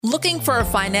Looking for a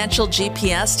financial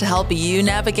GPS to help you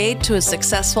navigate to a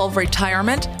successful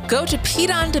retirement? Go to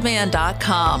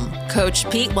PeteOnDemand.com. Coach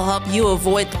Pete will help you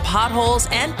avoid the potholes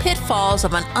and pitfalls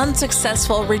of an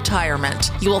unsuccessful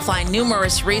retirement. You will find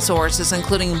numerous resources,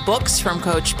 including books from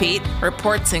Coach Pete,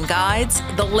 reports and guides,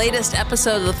 the latest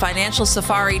episode of the Financial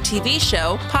Safari TV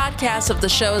show, podcasts of the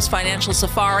shows Financial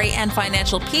Safari and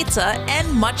Financial Pizza,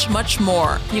 and much, much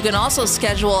more. You can also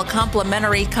schedule a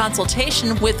complimentary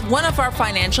consultation with one of our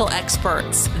financial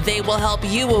experts. They will help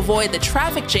you avoid the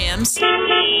traffic jams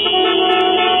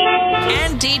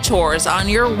and detours on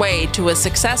your way to a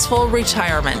successful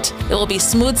retirement. It will be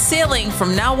smooth sailing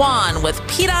from now on with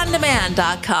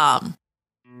PeteOnDemand.com.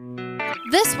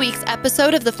 This week's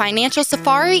episode of the Financial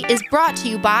Safari is brought to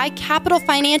you by Capital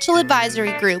Financial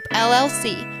Advisory Group,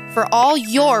 LLC, for all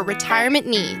your retirement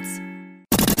needs.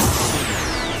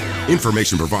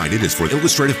 Information provided is for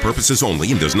illustrative purposes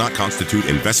only and does not constitute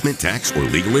investment, tax, or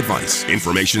legal advice.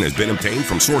 Information has been obtained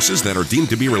from sources that are deemed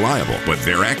to be reliable, but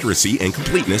their accuracy and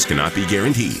completeness cannot be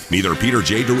guaranteed. Neither Peter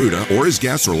J. D'Arruda or his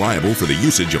guests are liable for the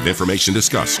usage of information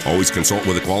discussed. Always consult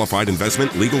with a qualified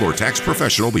investment, legal, or tax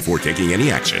professional before taking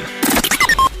any action.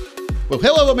 Well,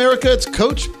 hello, America. It's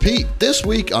Coach Pete. This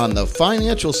week on the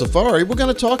Financial Safari, we're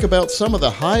going to talk about some of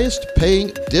the highest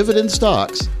paying dividend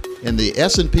stocks in the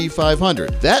S&P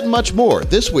 500. That and much more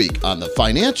this week on the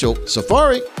Financial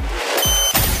Safari.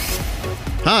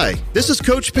 Hi, this is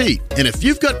Coach Pete, and if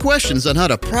you've got questions on how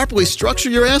to properly structure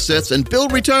your assets and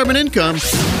build retirement income,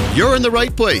 you're in the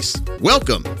right place.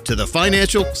 Welcome to the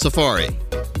Financial Safari.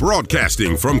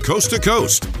 Broadcasting from coast to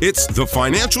coast, it's the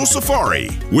Financial Safari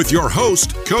with your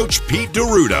host, Coach Pete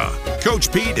D'Arruda.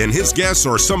 Coach Pete and his guests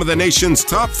are some of the nation's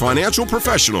top financial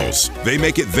professionals. They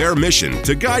make it their mission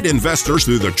to guide investors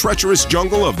through the treacherous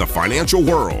jungle of the financial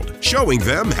world, showing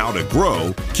them how to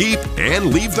grow, keep, and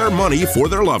leave their money for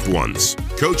their loved ones.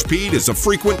 Coach Pete is a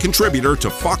frequent contributor to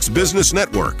Fox Business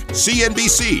Network,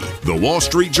 CNBC, The Wall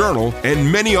Street Journal,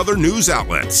 and many other news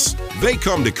outlets. They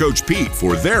come to Coach Pete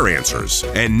for their answers,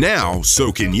 and now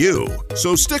so can you.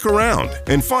 So stick around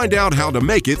and find out how to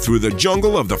make it through the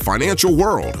jungle of the financial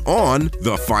world on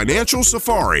the Financial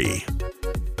Safari.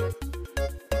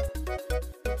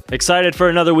 Excited for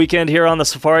another weekend here on the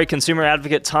Safari. Consumer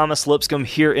advocate Thomas Lipscomb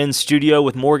here in studio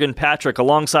with Morgan Patrick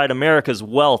alongside America's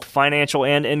wealth, financial,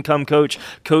 and income coach,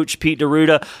 Coach Pete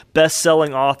D'Arruda,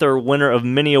 best-selling author, winner of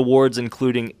many awards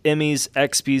including Emmys,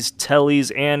 XPs,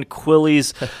 Tellys, and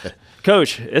Quillies.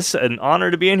 Coach, it's an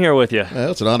honor to be in here with you.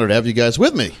 Well, it's an honor to have you guys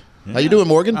with me. Yeah. How you doing,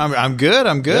 Morgan? I'm good.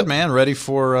 Yep. Man. Ready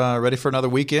for another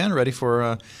weekend. Ready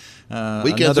for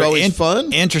weekends are always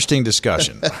fun. Interesting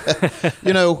discussion.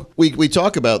 You know, we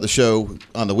talk about the show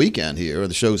on the weekend here, or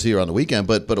the show's here on the weekend,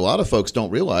 but a lot of folks don't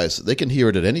realize they can hear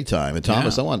it at any time. And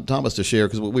Thomas, I want Thomas to share,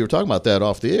 because we were talking about that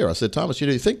off the air. I said, Thomas,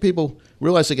 you think people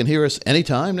realize they can hear us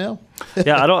anytime now?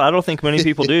 Yeah, I don't think many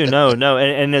people do. No.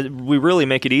 And we really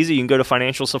make it easy. You can go to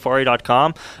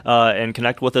financialsafari.com and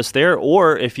connect with us there.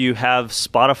 Or if you have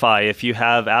Spotify, if you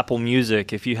have Apple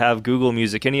Music, if you have Google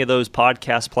Music, any of those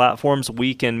podcast platforms,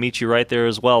 we can meet you right there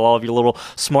as well. All of your little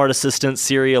smart assistants,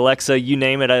 Siri, Alexa, you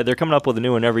name it. They're coming up with a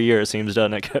new one every year, it seems,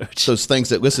 doesn't it, Coach? Those things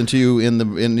that listen to you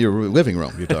in your living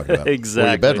room, you're talking about. Exactly.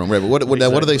 Or your bedroom. Right?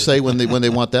 What do they say when they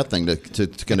want that thing to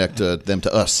connect them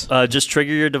to us? Just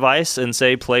trigger your device and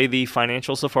say, play the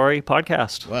Financial Safari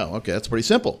podcast. Wow, okay, that's pretty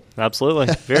simple. Absolutely.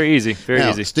 Very easy. Very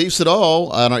easy. Steve Siddall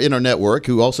on our inner network,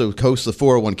 who also hosts the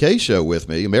 401k show with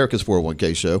me, America's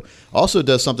 401k show, also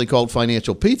does something called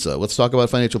Financial Pizza. Let's talk about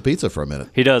Financial Pizza for a minute.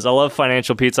 He does. I love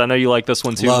Financial Pizza. I know you like this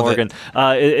one too, Love Morgan.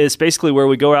 It's basically where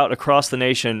we go out across the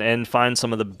nation and find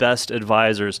some of the best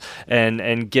advisors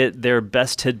and get their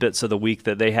best tidbits of the week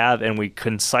that they have, and we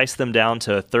concise them down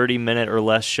to a 30-minute or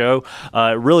less show.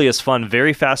 It really is fun.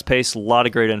 Very fast-paced. A lot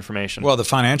of great information. Well, the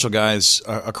financial guys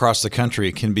across the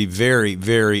country can be very,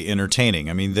 very entertaining.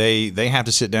 I mean, they have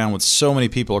to sit down with so many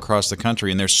people across the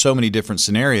country, and there's so many different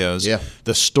scenarios. Yeah.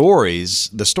 The stories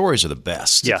are the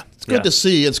best. Yeah. It's good to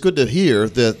see. It's good to hear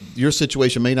that your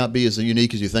situation may not be as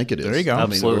unique as you think it is. There you go.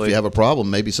 Absolutely. Or if you have a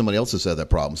problem, maybe somebody else has had that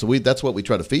problem. So that's what we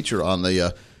try to feature on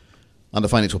the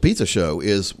Financial Pizza show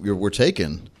is we're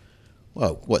taking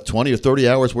 20 or 30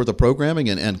 hours worth of programming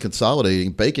and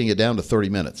consolidating, baking it down to 30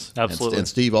 minutes. Absolutely. And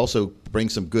Steve also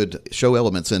brings some good show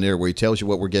elements in there where he tells you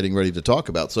what we're getting ready to talk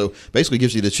about. So basically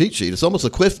gives you the cheat sheet. It's almost a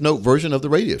Cliff Note version of the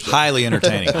radio show. Highly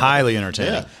entertaining. Highly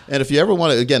entertaining. Yeah. And if you ever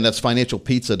want to, again, that's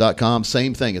financialpizza.com.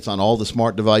 Same thing. It's on all the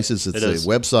smart devices. It's a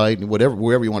website and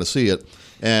wherever you want to see it.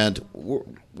 And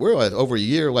we're at over a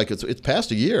year, it's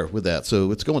past a year with that.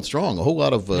 So it's going strong. A whole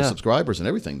lot of subscribers and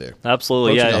everything there.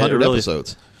 Absolutely. Approaching Yeah. 100 really,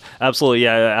 episodes. Absolutely.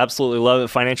 Yeah, absolutely love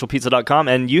it. Financialpizza.com.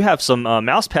 And you have some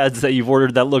mouse pads that you've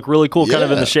ordered that look really cool, kind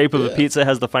of in the shape of a pizza. It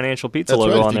has the Financial Pizza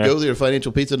logo on there. If you go there to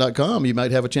financialpizza.com, you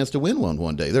might have a chance to win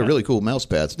one day. They're really cool mouse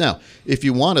pads. Now, if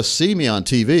you want to see me on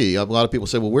TV, a lot of people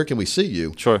say, well, where can we see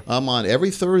you? Sure. I'm on every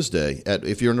Thursday,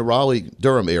 if you're in the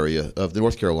Raleigh-Durham area of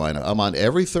North Carolina, I'm on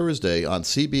every Thursday on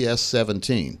CBS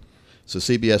 17. So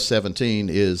CBS 17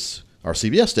 is our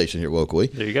CBS station here locally.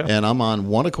 There you go. And I'm on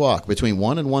 1 o'clock, between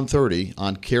 1 and 1:30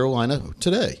 on Carolina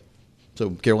Today.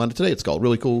 So Carolina Today, it's called.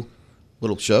 Really cool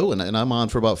little show, and I'm on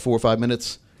for about 4 or 5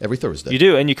 minutes every Thursday. You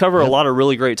do, and you cover a lot of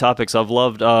really great topics. I've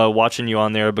loved watching you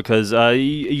on there because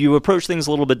you approach things a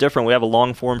little bit different. We have a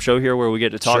long-form show here where we get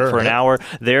to talk for an hour.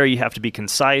 There, you have to be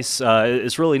concise.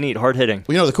 It's really neat, hard-hitting.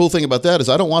 Well, the cool thing about that is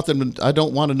I don't want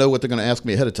to know what they're going to ask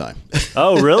me ahead of time.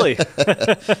 Oh, really?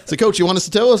 So, Coach, you want us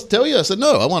to tell you? I said,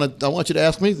 no, I want you to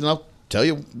ask me, and I'll tell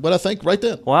you what I think right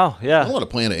then. Wow, yeah. I don't want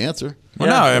to plan an answer. Well,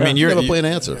 no, I mean, you're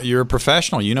a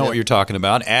professional. You know what you're talking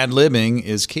about. Ad-libbing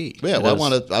is key. Yeah, well,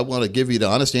 I want to give you the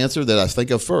honest answer that I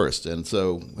think of first. And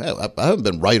so I haven't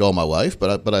been right all my life,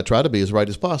 but I try to be as right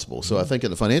as possible. So I think in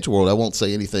the financial world, I won't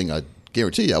say anything. I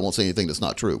guarantee you, I won't say anything that's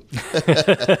not true.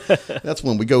 That's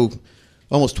when we go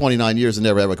almost 29 years and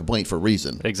never have a complaint for a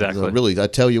reason. Exactly. So really, I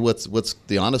tell you what's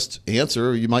the honest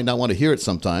answer. You might not want to hear it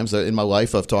sometimes. In my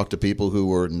life, I've talked to people who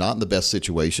were not in the best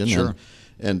situation. Sure.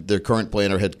 And their current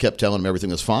planner had kept telling them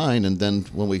everything was fine, and then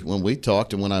when we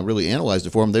talked and when I really analyzed it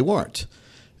for them, they weren't,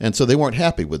 and so they weren't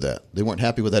happy with that. They weren't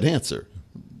happy with that answer.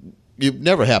 You're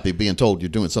never happy being told you're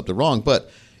doing something wrong,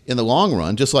 but in the long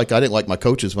run, just like I didn't like my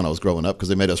coaches when I was growing up because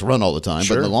they made us run all the time,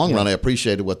 but in the long run, I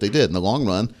appreciated what they did. In the long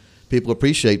run, people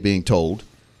appreciate being told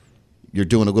you're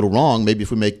doing a little wrong. Maybe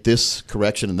if we make this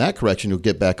correction and that correction, you'll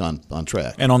get back on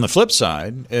track. And on the flip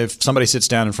side, if somebody sits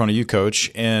down in front of you,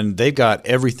 Coach, and they've got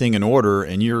everything in order,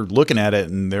 and you're looking at it,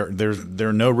 and there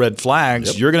are no red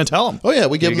flags, you're going to tell them. Oh yeah,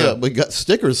 we got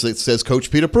stickers that says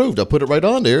Coach Pete approved. I'll put it right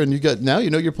on there, and now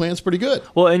your plan's pretty good.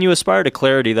 Well, and you aspire to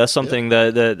clarity. That's something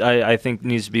that I think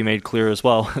needs to be made clear as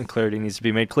well. Clarity needs to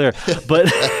be made clear, but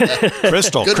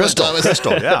crystal,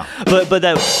 yeah. But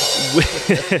that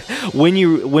when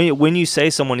you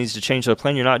say someone needs to change their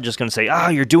plan, you're not just going to say,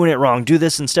 you're doing it wrong, do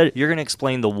this instead. You're going to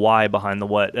explain the why behind the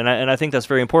what. And I think that's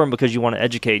very important because you want to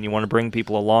educate and you want to bring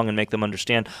people along and make them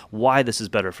understand why this is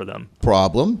better for them.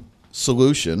 Problem,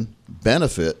 solution,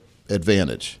 benefit,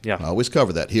 advantage. Yeah. I always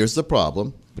cover that. Here's the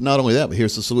problem, but not only that, but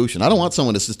here's the solution. I don't want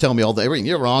someone to just tell me all day,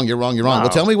 you're wrong. Well,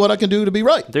 tell me what I can do to be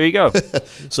right. There you go.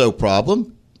 So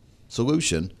problem,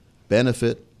 solution,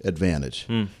 benefit, advantage.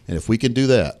 And if we can do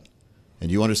that, and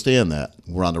you understand that,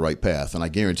 we're on the right path. And I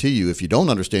guarantee you, if you don't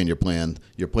understand your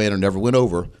planner never went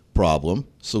over problem,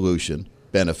 solution,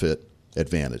 benefit,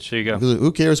 advantage. There you go. Because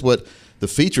who cares what the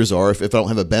features are if I don't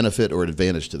have a benefit or an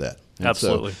advantage to that? And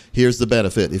absolutely. So here's the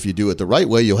benefit. If you do it the right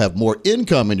way, you'll have more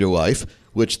income in your life,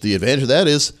 which the advantage of that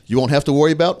is you won't have to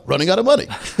worry about running out of money,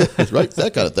 right?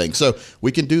 That kind of thing. So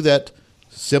we can do that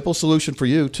simple solution for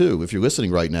you, too, if you're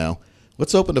listening right now.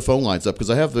 Let's open the phone lines up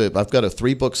because I've got a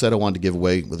 3-book set I wanted to give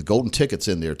away with golden tickets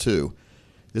in there too.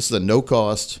 This is a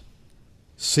no-cost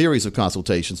series of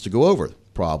consultations to go over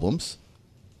problems,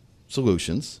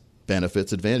 solutions,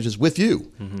 benefits, advantages with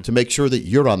you to make sure that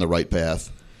you're on the right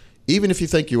path. Even if you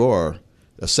think you are,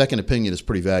 a second opinion is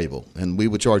pretty valuable. And we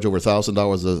would charge over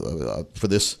 $1,000 for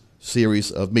this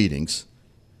series of meetings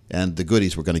and the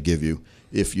goodies we're going to give you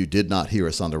if you did not hear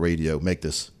us on the radio make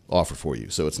this offer for you.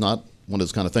 So it's not one of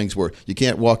those kind of things where you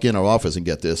can't walk in our office and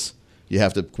get this. You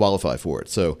have to qualify for it.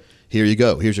 So here you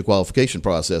go. Here's your qualification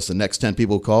process. The next 10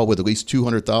 people call with at least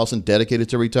 $200,000 dedicated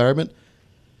to retirement.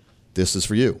 This is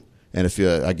for you. And if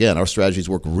again, our strategies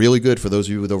work really good for those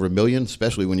of you with over $1 million,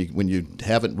 especially when you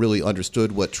haven't really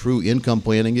understood what true income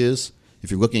planning is.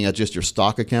 If you're looking at just your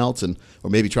stock accounts or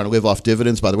maybe trying to live off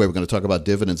dividends. By the way, we're going to talk about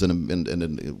dividends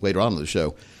in later on in the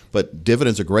show. But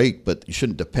dividends are great, but you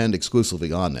shouldn't depend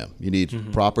exclusively on them. You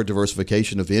need proper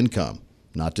diversification of income,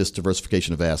 not just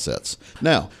diversification of assets.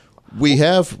 Now, we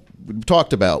have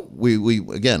talked about, we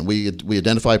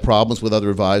identify problems with other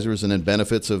advisors and then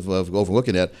benefits of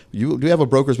overlooking that. Do you have a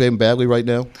broker's behaving badly right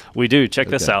now? We do. Check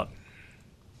this out.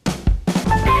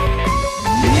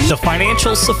 The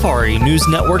Financial Safari News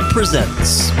Network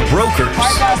presents Brokers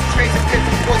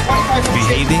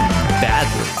Behaving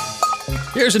Badly.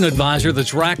 Here's an advisor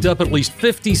that's racked up at least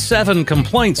 57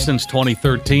 complaints since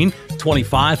 2013.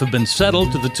 25 have been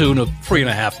settled to the tune of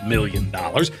 $3.5 million.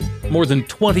 More than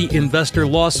 20 investor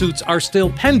lawsuits are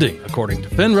still pending, according to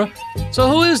FINRA. So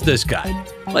who is this guy?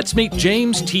 Let's meet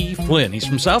James T. Flynn. He's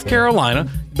from South Carolina,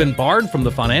 been barred from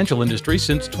the financial industry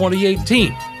since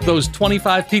 2018. Those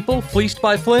 25 people fleeced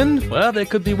by Flynn, well, they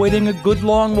could be waiting a good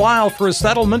long while for a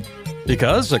settlement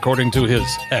because, according to his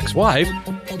ex-wife,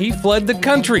 he fled the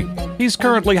country. He's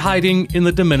currently hiding in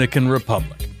the Dominican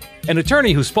Republic. An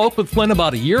attorney who spoke with Flynn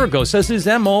about a year ago says his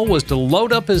MO was to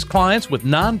load up his clients with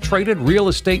non-traded real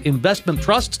estate investment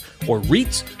trusts, or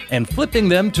REITs, and flipping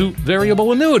them to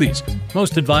variable annuities.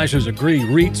 Most advisors agree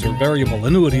REITs or variable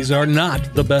annuities are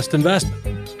not the best investment.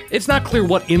 It's not clear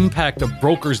what impact of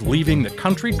brokers leaving the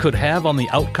country could have on the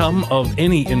outcome of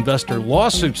any investor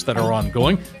lawsuits that are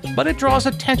ongoing, but it draws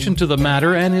attention to the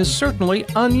matter and is certainly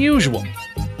unusual.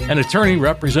 An attorney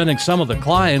representing some of the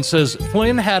clients says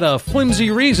Flynn had a flimsy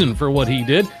reason for what he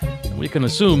did, and we can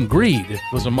assume greed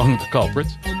was among the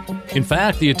culprits. In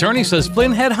fact, the attorney says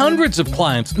Flynn had hundreds of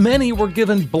clients. Many were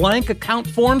given blank account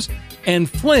forms, and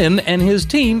Flynn and his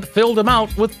team filled them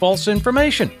out with false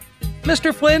information.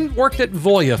 Mr. Flynn worked at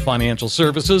Voya Financial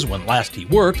Services when last he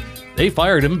worked. They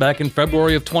fired him back in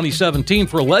February of 2017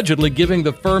 for allegedly giving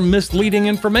the firm misleading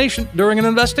information during an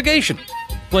investigation.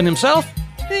 Flynn himself,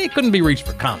 he couldn't be reached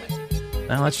for comment.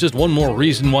 Now, that's just one more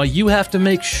reason why you have to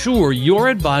make sure your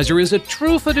advisor is a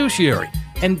true fiduciary,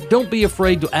 and don't be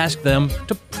afraid to ask them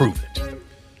to prove it.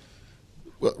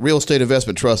 Well, real estate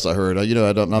investment trusts, I heard.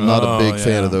 I'm not a big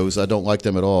fan of those. I don't like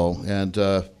them at all, and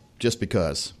just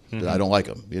because. I don't like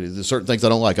them. There's certain things I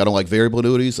don't like. I don't like variable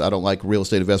annuities. I don't like real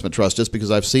estate investment trusts just because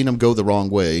I've seen them go the wrong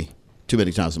way too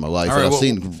many times in my life. I've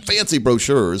seen fancy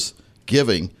brochures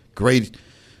giving great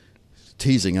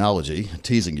teasing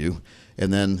you,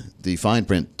 and then the fine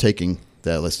print taking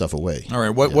that stuff away. All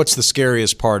right, what's the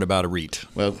scariest part about a REIT?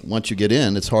 Well, once you get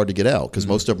in, it's hard to get out because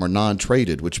most of them are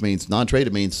non-traded, which means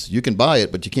non-traded means you can buy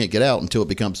it, but you can't get out until it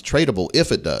becomes tradable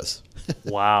if it does.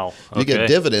 Wow. You get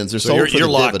dividends. They're sold for the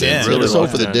dividends. They're sold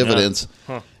for the dividends,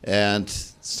 and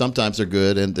sometimes they're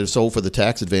good, and they're sold for the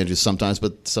tax advantages sometimes,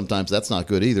 but sometimes that's not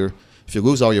good either. If you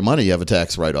lose all your money, you have a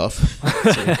tax write-off.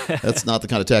 So that's not the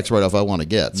kind of tax write-off I want to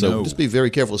get. So just be very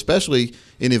careful, especially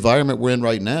in the environment we're in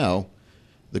right now,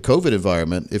 the COVID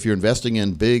environment. If you're investing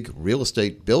in big real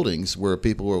estate buildings where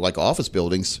people are like office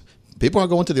buildings, people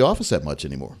aren't going to the office that much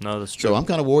anymore. No, that's true. So I'm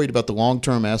kind of worried about the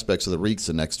long-term aspects of the REITs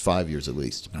the next 5 years at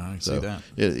least. I see that.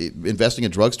 Investing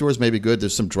in drugstores may be good.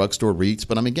 There's some drugstore REITs.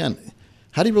 But, again,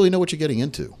 how do you really know what you're getting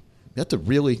into?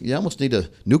 You almost need a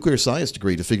nuclear science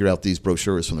degree to figure out these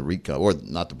brochures from the REIT, or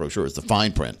not the brochures, the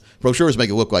fine print. Brochures make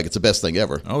it look like it's the best thing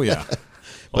ever. Oh, yeah.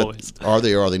 But Always. Are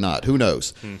they or are they not? Who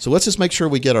knows? So let's just make sure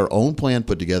we get our own plan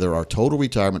put together, our total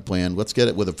retirement plan. Let's get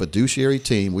it with a fiduciary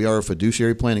team. We are a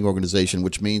fiduciary planning organization,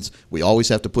 which means we always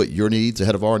have to put your needs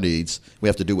ahead of our needs. We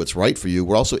have to do what's right for you.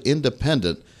 We're also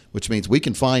independent, which means we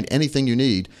can find anything you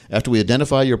need. After we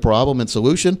identify your problem and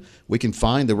solution, we can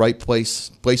find the right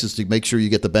places to make sure you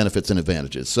get the benefits and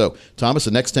advantages. So, Thomas,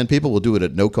 the next 10 people will do it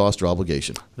at no cost or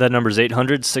obligation. That number is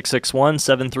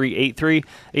 800-661-7383,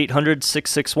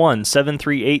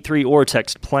 800-661-7383, or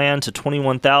text PLAN to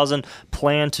 21,000,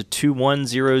 PLAN to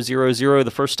 21000.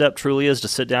 The first step truly is to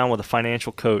sit down with a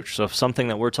financial coach. So if something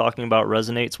that we're talking about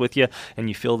resonates with you and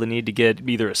you feel the need to get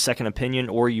either a second opinion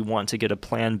or you want to get a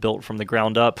plan built from the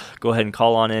ground up, go ahead and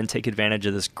call on in, take advantage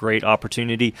of this great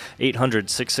opportunity.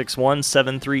 800-661-7383,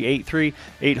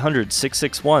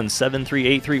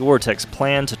 800-661-7383, or text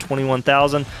PLAN to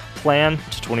 21,000, PLAN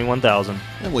to 21,000.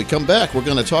 And when we come back, we're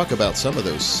going to talk about some of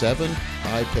those 7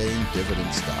 high-paying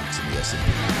dividend stocks in the S&P.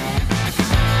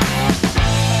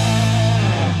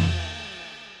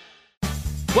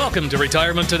 Welcome to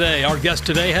Retirement Today. Our guest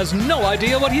today has no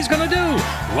idea what he's going to do.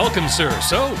 Welcome, sir.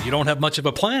 So, you don't have much of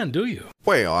a plan, do you?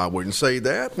 Well, I wouldn't say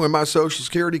that. When my Social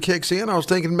Security kicks in, I was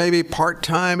thinking maybe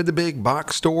part-time at the big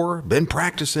box store. Been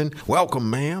practicing. Welcome,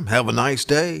 ma'am. Have a nice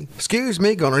day. Excuse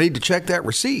me, gonna need to check that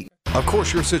receipt. Of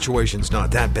course, your situation's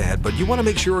not that bad, but you want to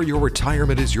make sure your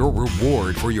retirement is your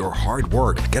reward for your hard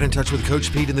work. Get in touch with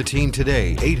Coach Pete and the team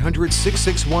today.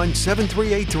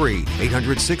 800-661-7383.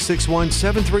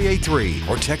 800-661-7383.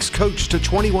 Or text COACH to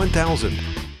 21,000.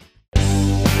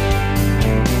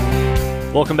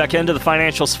 Welcome back into the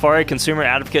Financial Safari. Consumer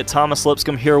Advocate Thomas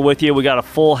Lipscomb here with you. We got a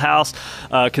full house.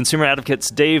 Consumer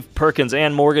Advocates Dave Perkins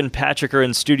and Morgan Patrick are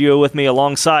in studio with me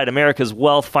alongside America's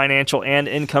Wealth, Financial, and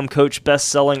Income Coach,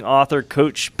 best-selling author,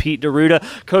 Coach Pete D'Arruda.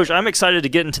 Coach, I'm excited to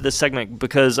get into this segment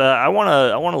because I want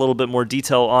a little bit more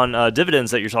detail on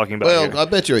dividends that you're talking about. Well, here. I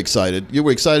bet you're excited. You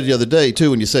were excited the other day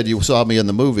too when you said you saw me in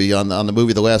the movie on the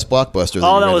movie The Last Blockbuster.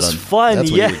 That was fun.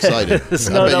 That's when you were excited. I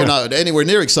bet you're not anywhere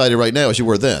near excited right now as you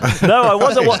were then. No, I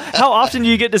wasn't. How often do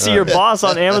you get to see your boss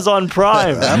on Amazon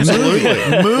Prime? Absolutely.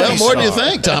 Well, more than you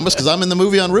think, Thomas, because I'm in the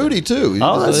movie on Rudy too.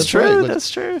 That's true. Right. That's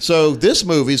true. So this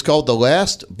movie is called The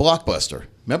Last Blockbuster.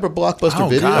 Remember Blockbuster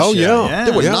Video? Gosh, Oh, yeah.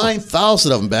 There were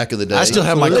 9,000 of them back in the day. I still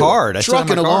have my They were card.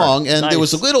 Trucking along, and there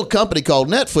was a Nice. little company called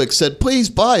Netflix said, "Please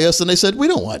buy us," and they said, "We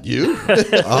don't want you."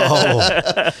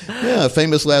 Yeah,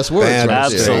 famous last words. Right there.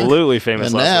 Absolutely famous.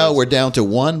 And last now words. we're down to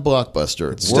one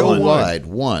Blockbuster, still worldwide.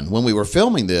 One. When we were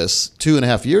filming this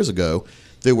 2.5 years ago,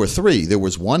 there were 3. There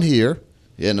was one here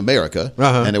in America,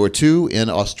 and there were 2 in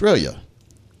Australia,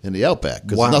 in the outback,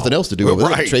 because there's nothing else to do over there.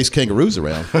 Right. Chase kangaroos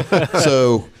around.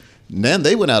 So then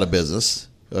they went out of business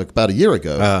about a year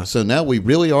ago. So now we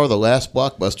really are the last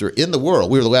Blockbuster in the world.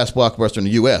 We were the last Blockbuster in the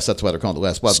U.S. That's why they're called the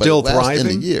last Blockbuster. Still Last in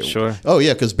thriving? the year. Sure. Oh,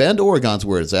 yeah, because Bend, Oregon's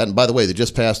where it's at. And by the way, they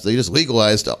just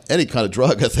legalized any kind of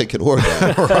drug, I think, in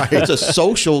Oregon. Right. It's a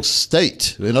social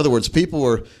state. In other words, people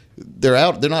are... They're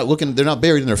out. They're not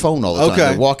buried in their phone all the time. Okay.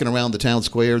 They're walking around the town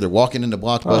square. They're walking into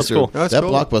Blockbuster. that's cool. That's that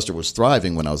cool. Blockbuster was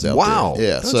thriving when I was out Wow. there.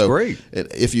 Yeah, That's so great.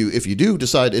 If you do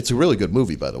decide, it's a really good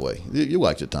movie, by the way. You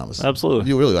liked it, Thomas. Absolutely.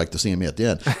 You really like to see me at the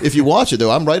end. If you watch it, though,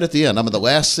 I'm right at the end. I'm in the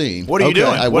last scene. What are you doing?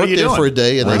 I What are worked you there doing? for a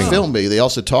day, and they filmed me. They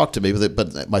also talked to me,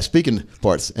 but my speaking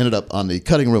parts ended up on the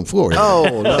cutting room floor.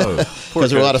 Oh, no.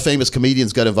 Because there were a lot of famous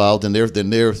comedians got involved, and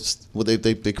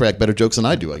they crack better jokes than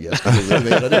I do, I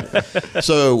guess.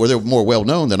 So, where they're more well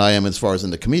known than I am as far as in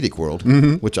the comedic world,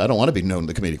 which I don't want to be known in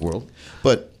the comedic world.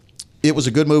 But it was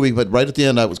a good movie. But right at the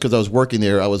end, because I was working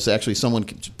there, I was actually someone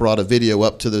brought a video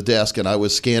up to the desk, and I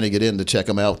was scanning it in to check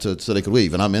them out so they could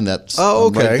leave. And I'm in that. Oh,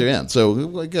 I'm right okay. at the end.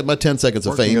 So I get my 10 seconds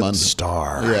of fame on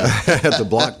Star. Yeah. At the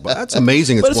Blockbuster. That's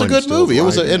amazing. But it's a one good still movie. It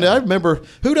was, thriving. and I remember.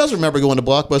 Who doesn't remember going to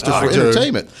Blockbuster for I do.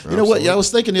 entertainment? You know what? Yeah, I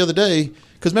was thinking the other day.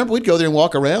 Because remember, we'd go there and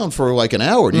walk around for like an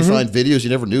hour, and you find videos you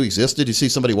never knew existed. You see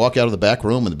somebody walk out of the back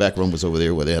room, and the back room was over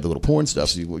there where they had the little porn stuff.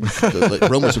 So the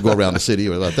rumors would go around the city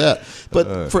or like that.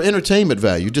 But for entertainment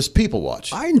value, just people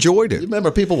watch. I enjoyed You it. remember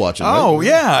people watching? Oh, right?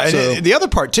 yeah. So- And the other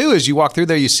part, too, is you walk through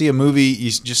there, you see a movie, you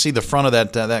just see the front of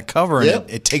that cover, and Yep.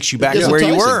 it takes you back It's to where you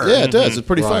enticing. were. Yeah, it does. It's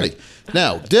pretty Right. funny.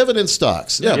 Now, dividend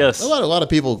stocks. Yeah, Yes. a lot of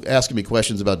people asking me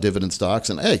questions about dividend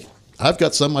stocks, and hey, I've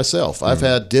got some myself. I've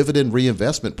had dividend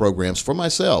reinvestment programs for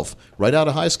myself right out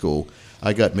of high school.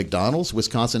 I got McDonald's,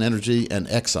 Wisconsin Energy, and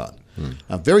Exxon.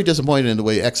 I'm very disappointed in the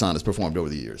way Exxon has performed over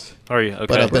the years. Are you? Okay.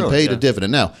 But I've been Really? paid a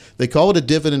dividend. Now, they call it a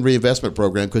dividend reinvestment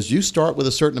program because you start with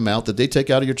a certain amount that they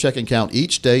take out of your checking account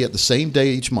each day at the same day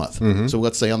each month. So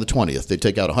let's say on the 20th, they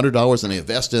take out $100 and they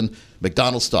invest in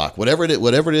McDonald's stock. Whatever it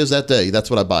is that day,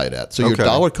 that's what I buy it at. So your Okay.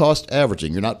 dollar cost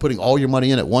averaging, you're not putting all your money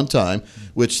in at one time,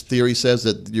 which theory says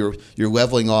that you're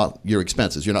leveling off your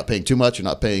expenses. You're not paying too much, you're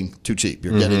not paying too cheap.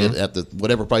 You're getting it at the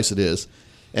whatever price it is.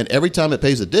 And every time it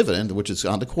pays a dividend, which is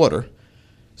on the quarter,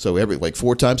 so every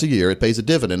 4 times a year, it pays a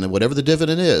dividend, and whatever the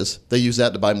dividend is, they use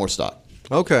that to buy more stock.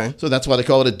 Okay. So that's why they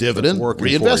call it a dividend It's working for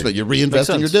reinvestment. you. You're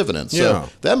reinvesting your dividends. So Yeah.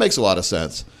 that makes a lot of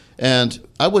sense. And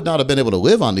I would not have been able to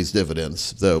live on these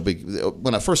dividends, though.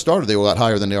 When I first started, they were a lot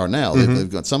higher than they are now. They've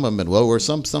got, some of them have been lower,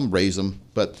 some raise them.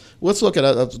 But let's look at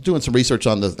I was doing some research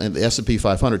on the S&P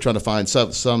 500, trying to find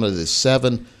some of the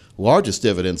 7 largest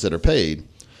dividends that are paid.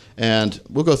 And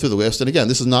we'll go through the list. And again,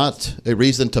 this is not a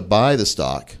reason to buy the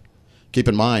stock. Keep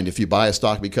in mind, if you buy a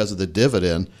stock because of the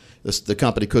dividend, the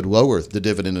company could lower the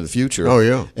dividend in the future. Oh,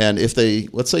 yeah. And if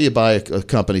let's say you buy a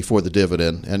company for the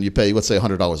dividend and you pay, let's say,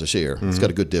 $100 a share. It's got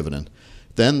a good dividend.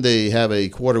 Then they have a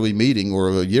quarterly meeting or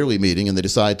a yearly meeting, and they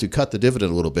decide to cut the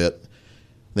dividend a little bit.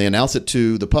 They announce it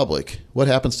to the public. What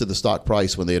happens to the stock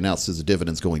price when they announce that the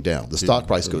dividend's going down? The stock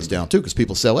price goes down too because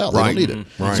people sell out. They don't need it.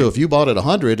 Right. So if you bought at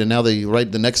 100 and now they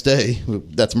the next day,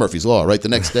 that's Murphy's Law, right? The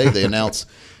next day they announce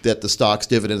that the stock's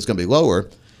dividend is going to be lower.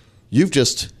 You've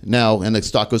just now, and the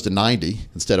stock goes to 90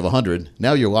 instead of 100.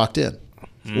 Now you're locked in.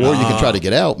 Or you can try to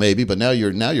get out maybe, but now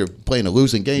you're playing a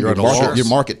losing game. You're at a loss. Your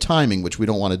market timing, which we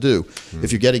don't want to do.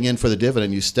 If you're getting in for the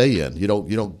dividend, you stay in. You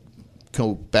don't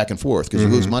go back and forth because you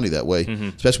lose money that way,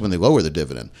 especially when they lower the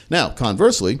dividend. Now,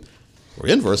 conversely, or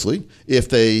inversely,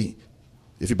 if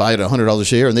you buy it at $100 a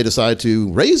share and they decide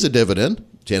to raise the dividend,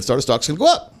 chances are the stock's going to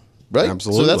go up. Right?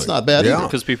 Absolutely. So that's not bad Yeah. either.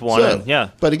 Because people want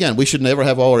to, But again, we should never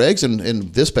have all our eggs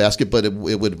in this basket, but it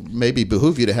would maybe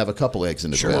behoove you to have a couple eggs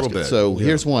in this Sure, a basket. little bit. So Yeah.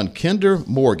 here's one. Kinder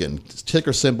Morgan,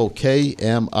 ticker symbol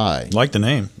KMI. Like the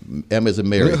name. M as in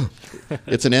Mary.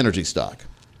 It's an energy stock.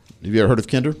 Have you ever heard of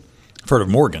Kinder? I've heard of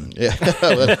Morgan. Yeah.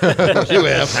 You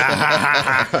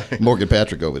have. Morgan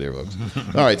Patrick over there, folks.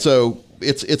 All right, so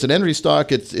it's an energy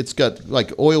stock. It's got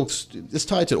like oil. It's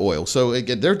tied to oil. So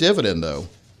again, their dividend, though.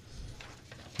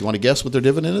 You want to guess what their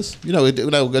dividend is?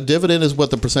 A dividend is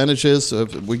what the percentage is.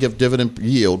 We give dividend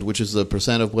yield, which is the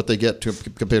percent of what they get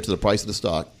compared to the price of the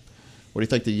stock. What do you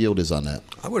think the yield is on that?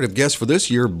 I would have guessed for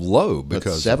this year low That's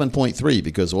because 7.3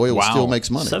 because oil still makes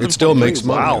money. It still makes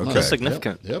money. Wow, Okay. that's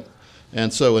significant. Yep.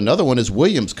 And so another one is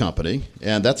Williams Company,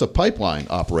 and that's a pipeline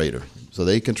operator. So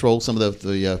they control some of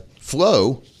the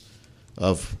flow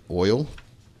of oil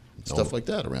and stuff like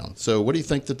that around. So what do you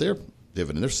think that their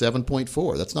dividend? They're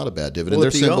 7.4. That's not a bad dividend. Well,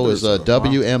 Their the symbol others, is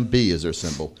WMB is their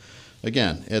symbol.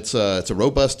 Again, it's a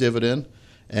robust dividend,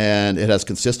 and it has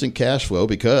consistent cash flow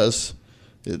because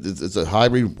it's a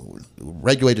highly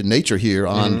regulated nature here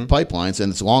on pipelines,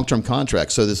 and it's long-term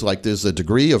contracts. So there's a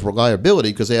degree of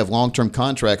reliability because they have long-term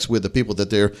contracts with the people that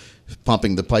they're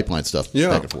pumping the pipeline stuff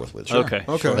back and forth with. Sure.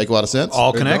 Okay. Make a lot of sense?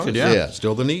 All It connected, does. yeah.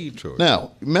 Still the need to it.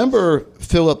 Now, remember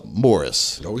Philip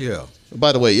Morris. Oh, yeah.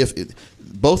 By the way,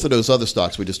 both of those other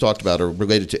stocks we just talked about are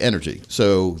related to energy,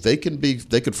 so they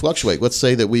could fluctuate. Let's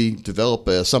say that we develop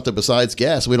something besides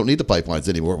gas, we don't need the pipelines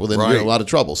anymore. Well, then you're in a lot of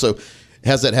trouble. So,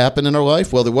 has that happened in our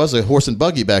life? Well, there was a horse and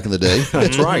buggy back in the day.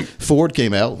 That's right. Ford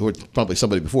came out, or probably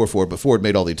somebody before Ford, but Ford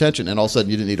made all the attention, and all of a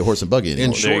sudden you didn't need a horse and buggy anymore.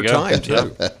 In short time,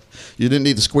 too. You didn't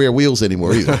need the square wheels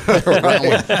anymore either.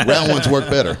 round ones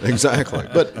work better. Exactly.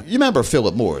 But you remember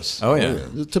Philip Morris? Oh, yeah.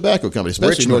 The tobacco company,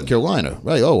 especially in Richmond. North Carolina.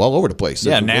 Right? Oh, all over the place.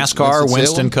 Yeah, NASCAR,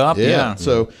 Winston Cup, yeah.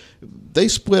 So they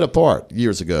split apart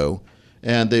years ago,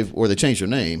 and they changed their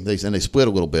name. They split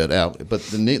a little bit out. But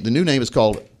the new name is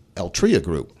called Altria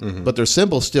Group. But their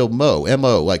symbol's still Mo,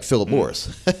 M-O, like Philip Morris.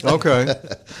 Okay.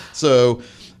 So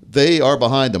they are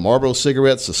behind the Marlboro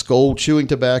cigarettes, the Skoal chewing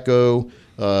tobacco,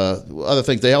 other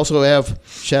things. They also have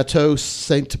Chateau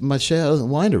Saint Michel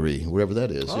Winery, wherever that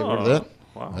is. You ever heard of that?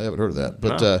 Wow. I haven't heard of that.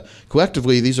 But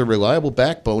collectively, these are a reliable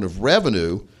backbone of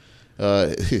revenue.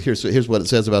 Here's what it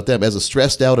says about them. As a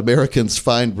stressed-out Americans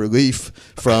find relief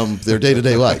from their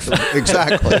day-to-day life.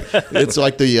 Exactly. It's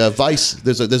like the Vice.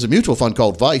 There's a mutual fund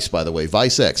called Vice, by the way,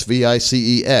 ViceX,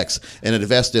 VICEX, and it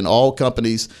invests in all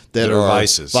companies that are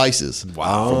vices. Vices.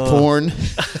 Wow. From porn,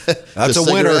 That's to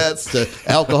a winner. cigarettes, to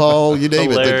alcohol, you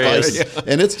name it. The Hilarious. vice.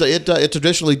 And it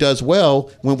traditionally does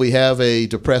well when we have a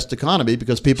depressed economy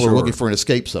because people are looking for an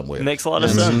escape somewhere. It makes a lot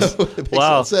of sense. It makes a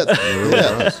Wow. lot of sense.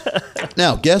 Yeah.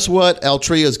 Now, guess what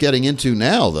Altria is getting into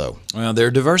now, though? Well,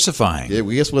 they're diversifying. Yeah,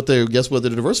 guess what they're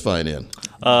diversifying in?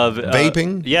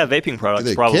 Vaping? Yeah, vaping products,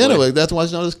 The probably. cannabis. That's why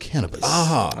it's known as cannabis.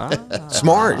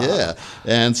 Smart. Yeah,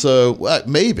 and so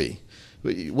maybe.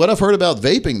 What I've heard about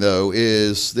vaping, though,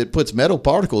 is it puts metal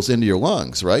particles into your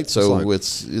lungs, right? So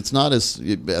it's not as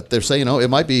they're saying. Oh, it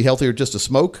might be healthier just to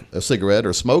smoke a cigarette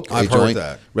or smoke I've a heard joint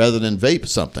that. rather than vape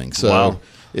something. So. Wow.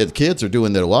 Kids are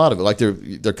doing that a lot of it. Like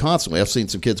they're constantly. I've seen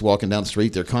some kids walking down the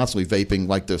street. They're constantly vaping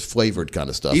like the flavored kind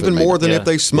of stuff. Even It may- more than Yeah. if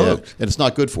they smoked. yeah, and it's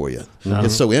not good for you.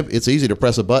 It's easy to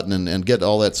press a button and get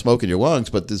all that smoke in your lungs,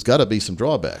 but there's got to be some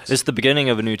drawbacks. It's the beginning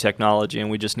of a new technology, and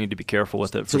we just need to be careful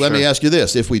with it. So let me ask you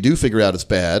this: if we do figure out it's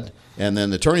bad, and then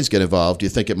the attorneys get involved, do you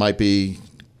think it might be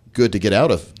good to get out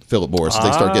of Philip Morris if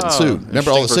they start getting sued?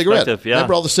 Remember all the interesting cigarette? perspective, yeah.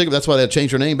 Remember all the cigarette? That's why they had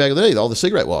changed their name back in the day. All the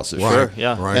cigarette lawsuits. Sure,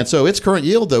 yeah. Right. And so its current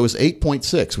yield though is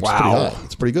 8.6, which is pretty Wow. high.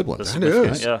 It's a pretty good one. That's It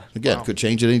is. Yeah. Again, could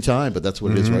change at any time, but that's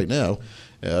what it is right now.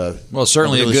 Well,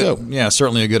 certainly Really a good,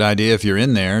 certainly a good idea if you're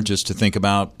in there, just to think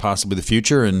about possibly the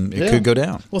future, and it could go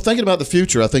down. Well, thinking about the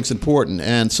future, I think is important.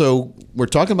 And so we're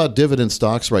talking about dividend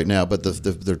stocks right now, but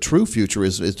the true future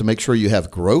is to make sure you have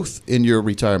growth in your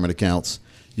retirement accounts.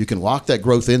 You can lock that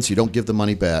growth in so you don't give the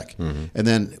money back. And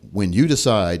then when you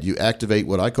decide, you activate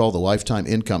what I call the lifetime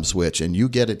income switch, and you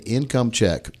get an income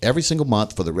check every single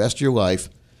month for the rest of your life,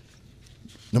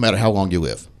 no matter how long you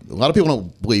live. A lot of people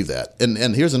don't believe that. And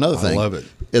here's another thing. love it.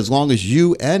 As long as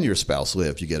you and your spouse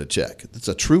live, you get a check. It's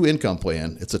a true income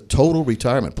plan. It's a total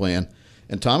retirement plan.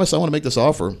 And Thomas, I want to make this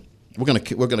offer. We're going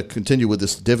to continue with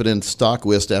this dividend stock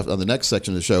list on the next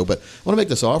section of the show, but I want to make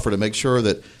this offer to make sure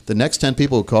that the next 10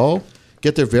 people who call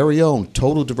get their very own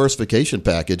total diversification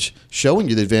package showing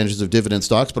you the advantages of dividend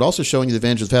stocks, but also showing you the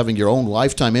advantages of having your own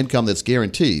lifetime income that's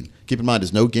guaranteed. Keep in mind,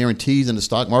 there's no guarantees in the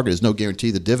stock market. There's no guarantee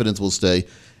the dividends will stay,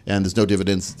 and there's no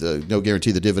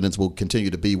guarantee the dividends will continue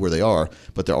to be where they are.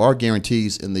 But there are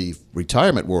guarantees in the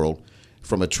retirement world,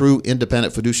 from a true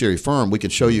independent fiduciary firm, we can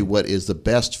show you what is the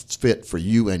best fit for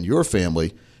you and your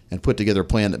family and put together a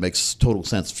plan that makes total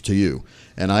sense to you.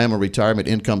 And I am a retirement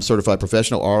income certified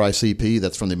professional, RICP.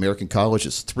 That's from the American College.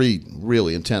 It's 3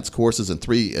 really intense courses and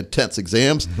 3 intense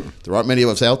exams. There aren't many of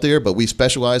us out there, but we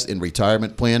specialize in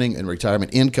retirement planning and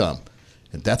retirement income.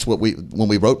 And that's what when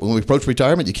we approach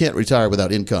retirement, you can't retire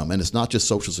without income, and it's not just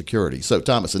Social Security. So,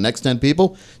 Thomas, the next 10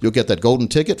 people, you'll get that golden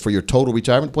ticket for your total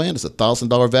retirement plan. It's a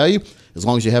 $1,000 value as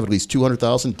long as you have at least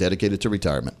 $200,000 dedicated to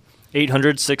retirement.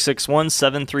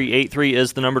 800-661-7383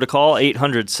 is the number to call.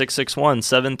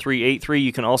 800-661-7383.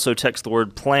 You can also text the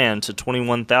word PLAN to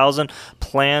 21,000.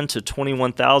 PLAN to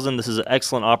 21,000. This is an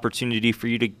excellent opportunity for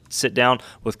you to sit down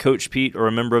with Coach Pete or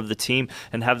a member of the team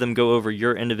and have them go over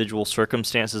your individual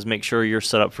circumstances. Make sure you're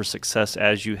set up for success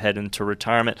as you head into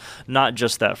retirement. Not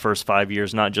just that first 5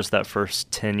 years, not just that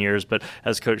first 10 years, but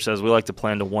as Coach says, we like to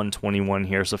plan to 121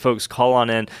 here. So folks, call on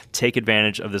in. Take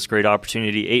advantage of this great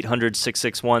opportunity.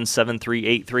 800-661-7383.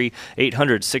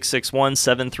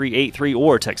 800-661-7383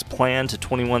 or text PLAN to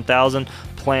 21,000,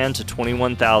 PLAN to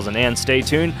 21,000. And stay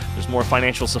tuned. There's more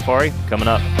Financial Safari coming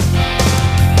up.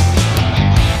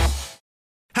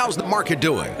 How's the market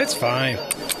doing? It's fine.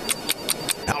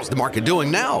 How's the market doing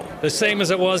now? The same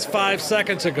as it was 5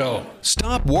 seconds ago.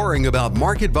 Stop worrying about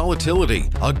market volatility.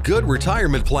 A good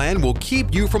retirement plan will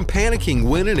keep you from panicking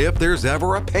when and if there's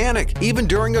ever a panic, even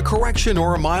during a correction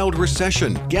or a mild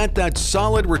recession. Get that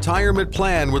solid retirement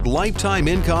plan with lifetime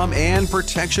income and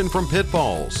protection from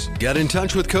pitfalls. Get in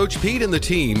touch with Coach Pete and the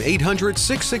team.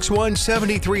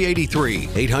 800-661-7383.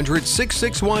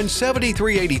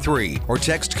 800-661-7383. Or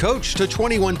text Coach to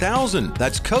 21,000.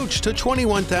 That's Coach to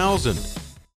 21,000.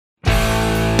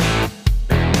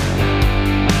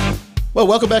 Well,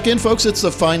 welcome back in, folks. It's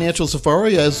the Financial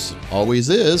Safari, as always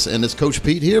is, and it's Coach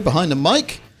Pete here behind the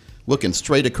mic, looking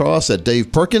straight across at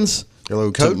Dave Perkins. Hello,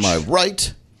 Coach. To my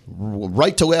right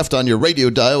to left on your radio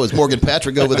dial is Morgan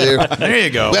Patrick over there. There you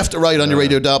go. Left to right on your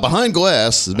radio dial. Behind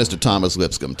glass is Mr. Thomas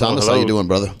Lipscomb. Thomas, Hello. how you doing,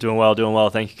 brother? Doing well.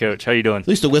 Thank you, Coach. How you doing?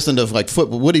 I used to listen to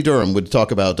Woody Durham would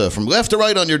talk about from left to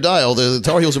right on your dial. The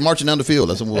Tar Heels are marching down the field.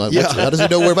 I said, well, how does he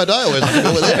know where my dial is?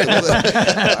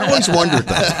 I always wondered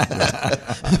that.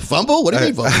 Fumble? What do you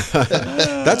mean fumble?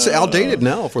 That's outdated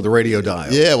now for the radio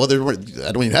dial. Yeah, well, I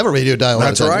don't even have a radio dial.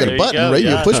 That's right. You got a button,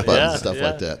 radio push button, yeah, stuff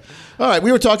like that. All right,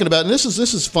 we were talking about, and this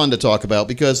is fun to talk about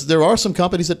because there are some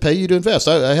companies that pay you to invest.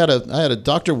 I had a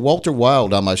Dr. Walter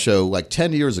Wild on my show like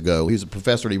 10 years ago. He's a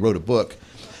professor and he wrote a book,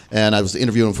 and I was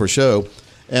interviewing him for a show,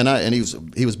 and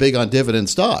he was big on dividend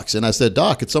stocks. And I said,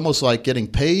 Doc, it's almost like getting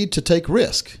paid to take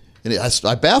risk. And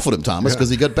I baffled him, Thomas,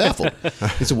 because he got baffled.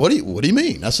 He said, what do you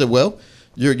mean? I said, well,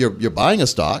 you're buying a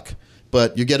stock,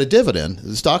 but you get a dividend.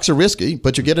 The stocks are risky,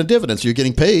 but you're getting a dividend, so you're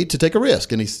getting paid to take a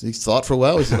risk. And he thought for a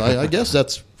while. He said, I guess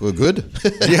that's good.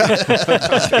 Yeah.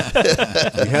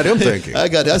 You had him thinking. I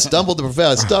stumbled the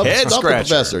professor. Stumped the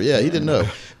professor. Yeah, he didn't know.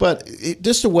 But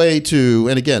just a way to,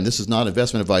 and again, this is not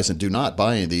investment advice, and do not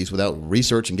buy any of these without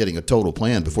research and getting a total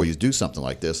plan before you do something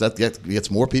like this. That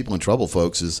gets more people in trouble,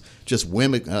 folks, is just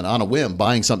on a whim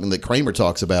buying something that Kramer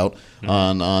talks about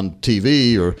on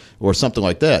TV or something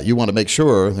like that. You want to make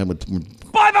sure, and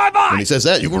buy. When he says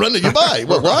that, you run and you buy.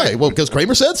 Well, why? Well, because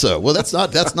Kramer said so. Well, that's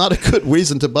not a good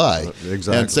reason to buy.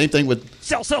 Exactly. And same thing with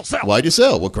sell. Why'd you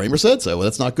sell? Well, Kramer said so. Well,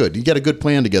 that's not good. You get a good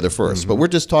plan together first. But we're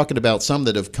just talking about some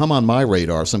that have come on my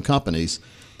radar, some companies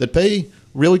that pay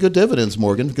really good dividends,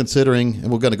 Morgan, considering,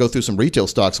 and we're going to go through some retail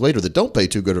stocks later that don't pay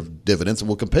too good of dividends, and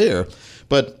we'll compare.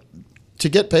 But to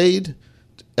get paid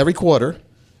every quarter,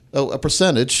 a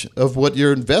percentage of what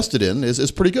you're invested in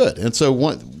is pretty good. And so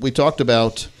we talked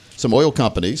about some oil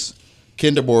companies,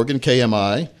 Kinder Morgan,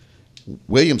 KMI,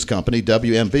 Williams Company,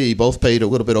 WMB, both paid a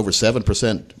little bit over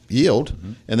 7% yield.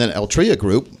 And then Altria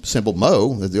Group, symbol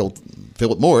MO, the old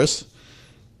Philip Morris,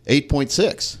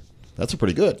 8.6. That's a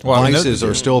pretty good. Well, ICEs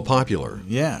are still popular.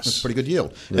 Yes. That's a pretty good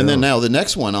yield. Yeah. And then now the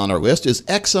next one on our list is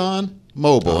Exxon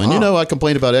Mobil. And I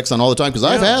complain about Exxon all the time because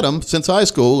I've had them since high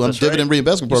school on dividend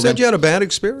reinvestment program. You said you had a bad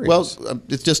experience. Well,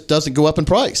 it just doesn't go up in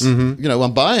price. I'm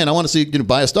buying. I want to see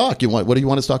buy a stock. What do you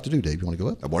want a stock to do, Dave? You want to go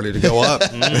up? I wanted to go up.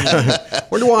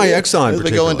 Wonder why Exxon it's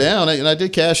been going down. And I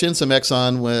did cash in some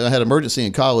Exxon when I had an emergency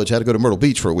in college. I had to go to Myrtle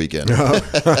Beach for a weekend.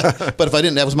 But if I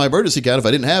didn't, that was my emergency account. If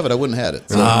I didn't have it, I wouldn't have had it.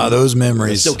 So those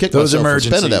memories. I still kick those myself emergencies.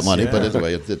 for spending that money. But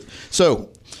anyway,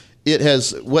 it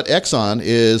has what Exxon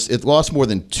is. It lost more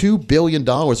than $2 billion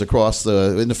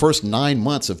in the first 9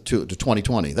 months of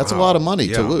 2020. That's a lot of money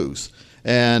to lose.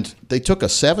 And they took a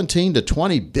 $17 to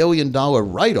 $20 billion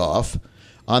write-off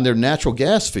on their natural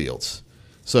gas fields.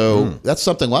 So that's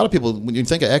something a lot of people, when you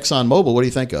think of Exxon Mobil, what do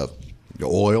you think of?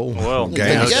 Oil, The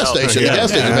gas. gas station. Yeah. The gas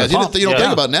station. Yeah. You don't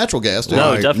think about natural gas, do you?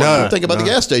 No, definitely No. not. Think about the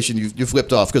gas station you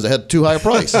flipped off because it had too high a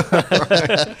price.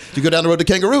 You go down the road to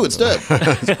Kangaroo instead,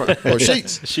 or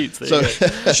Sheets. Sheets. There So you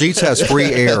go. Sheets has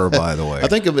free air, by the way. I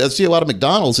think I see a lot of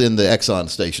McDonald's in the Exxon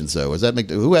stations, though. Is that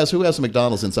who has the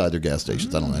McDonald's inside their gas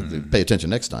stations? I don't know. Have to pay attention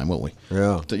next time, won't we?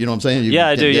 Yeah. You know what I'm saying? You Yeah,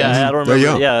 I get do. gas, Yeah, I don't There you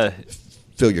remember. go. Yeah.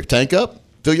 Fill your tank up.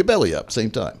 Fill your belly up, same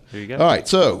time. There you go. All right,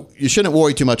 so you shouldn't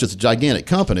worry too much. It's a gigantic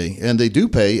company, and they do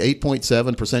pay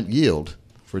 8.7% yield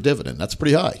for dividend. That's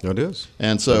pretty high. It is.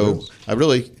 And so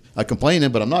I complain,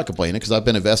 but I'm not complaining because I've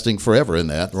been investing forever in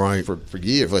that Right. for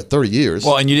years, for 30 years.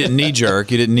 Well, and you didn't knee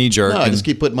jerk. No, I just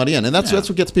keep putting money in, and that's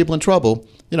what gets people in trouble.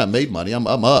 I made money. I'm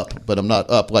up, but I'm not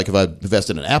up like if I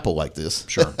invested in Apple like this.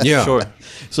 Sure. Yeah. Sure.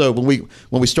 So when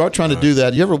we start trying to do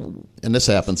that, you ever, and this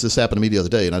happened to me the other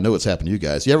day, and I know it's happened to you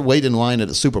guys. You ever wait in line at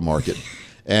a supermarket,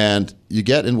 and you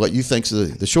get in what you think's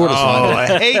the shortest line,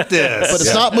 I hate this. but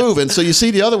it's not moving. So you see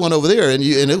the other one over there, and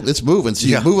it's moving. So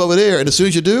you move over there, and as soon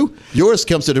as you do, yours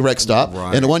comes to the direct stop,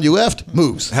 Right. and the one you left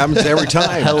moves. Happens every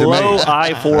time. to Hello, me.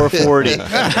 I-440.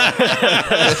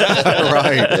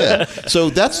 Right. Yeah. So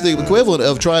that's the equivalent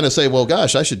of trying to say, well,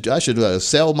 gosh, I should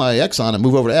sell my Exxon and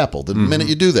move over to Apple. The minute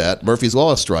you do that, Murphy's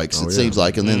Law strikes. It seems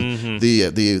like, and then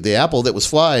the Apple that was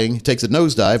flying takes a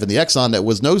nosedive, and the Exxon that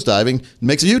was nosediving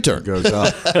makes a U-turn. Goes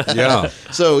up. Yeah.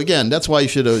 So again, that's why you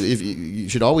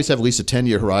should always have at least a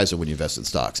 10-year horizon when you invest in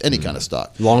stocks, any kind of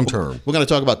stock. Long term. We're going to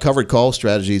talk about covered call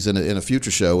strategies in a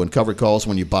future show. And covered calls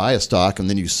when you buy a stock and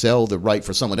then you sell the right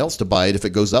for someone else to buy it if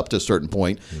it goes up to a certain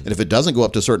point. And if it doesn't go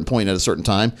up to a certain point at a certain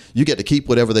time, you get to keep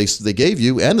whatever they gave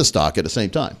you and the stock at the same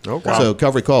time. Okay. So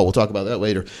covered call, we'll talk about that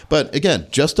later. But again,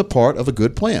 just a part of a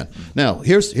good plan. Now,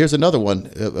 here's another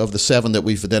one of the 7 that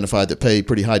we've identified that pay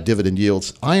pretty high dividend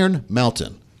yields. Iron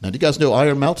Mountain. Now, do you guys know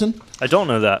Iron Mountain? I don't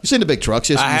know that. You've seen the big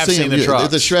trucks. Yes, I you've have seen the them. trucks. They're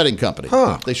the shredding company.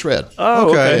 Huh. They shred. Oh,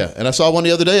 okay. Yeah, and I saw one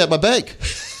the other day at my bank.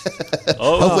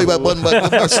 Hopefully, my accountant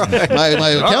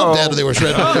dad, they were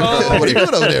shredding. What are you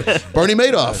doing over there? Bernie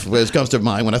Madoff comes to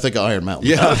mind when I think of Iron Mountain.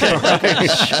 Yeah.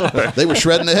 They were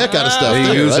shredding the heck out of stuff. They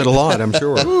there, use right? it a lot, I'm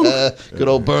sure. Good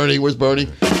old Bernie. Where's Bernie?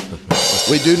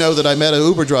 We do know that I met an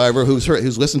Uber driver who's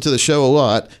listened to the show a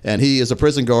lot, and he is a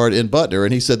prison guard in Butner,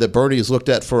 and he said that Bernie is looked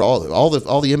at for all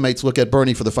the inmates look at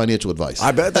Bernie for the financial advice.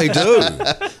 I bet they do.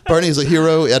 Bernie is a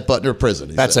hero at Butner Prison.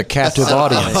 he That's said. a captive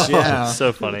audience. Yeah.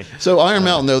 So funny. So Iron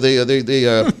Mountain, though,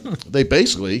 they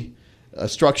basically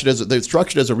structured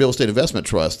as a real estate investment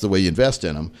trust the way you invest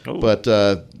in them, but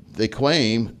they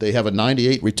claim they have a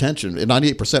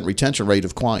 98% retention rate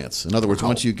of clients. In other words,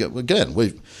 once you get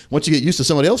used to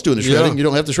somebody else doing the shredding, you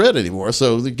don't have to shred anymore.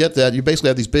 So you get that. You basically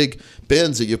have these big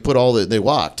bins that you put they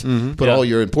locked, put all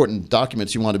your important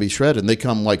documents you want to be shredded, and they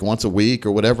come like once a week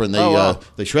or whatever, and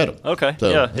they shred them. Okay. So,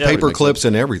 Yeah. Paper clips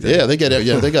and everything. Yeah, they got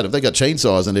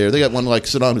chainsaws in there. They got one like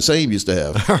Saddam Hussein used to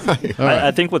have.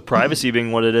 I think with privacy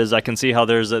being what it is, I can see how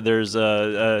there's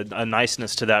a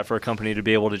niceness to that for a company to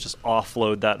be able to just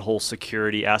offload that whole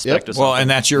security aspect of something. Well, and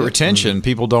that's your retention.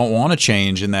 People don't want to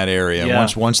change in that area. Yeah.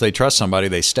 Once they trust somebody,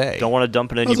 they stay. Don't want to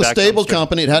dump it in It was you a back stable dumpster.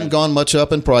 company. It hadn't gone much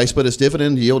up in price, but its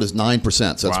dividend yield is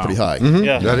 9%. So that's pretty high.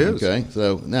 Yeah. That is. Okay.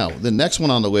 So now the next one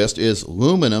on the list is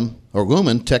Lumen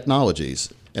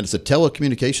Technologies. And it's a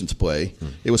telecommunications play.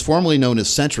 It was formerly known as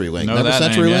CenturyLink. Know Remember that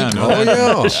name, CenturyLink? yeah. Know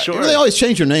that Yeah. Sure. They always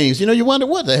change your names. You wonder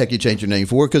what the heck you change your name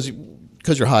for because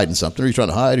you're hiding something, or you're trying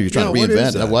to hide, or you're trying to Yeah, what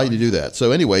is reinvent. that? Why do you do that?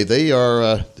 So anyway,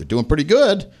 they're doing pretty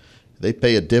good. They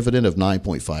pay a dividend of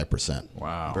 9.5%.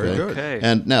 Wow. Very good. Okay.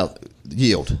 And now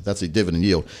yield. That's the dividend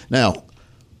yield. Now,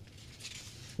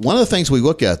 one of the things we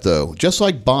look at, though, just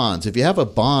like bonds, if you have a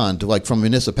bond like from a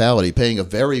municipality paying a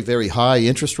very, very high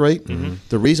interest rate,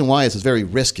 the reason why is it's very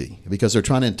risky because they're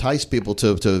trying to entice people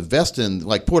to invest in,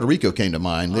 like Puerto Rico came to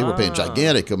mind. They were paying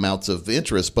gigantic amounts of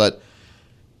interest, but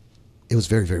it was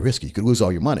very, very risky. You could lose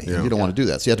all your money. You don't want to do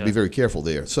that. So you have to be very careful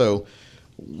there. So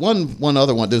one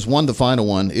other one, the final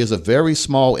one, is a very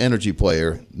small energy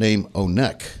player named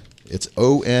ONEOK. It's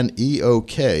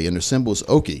ONEOK, and their symbol is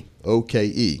OKE,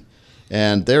 O-K-E.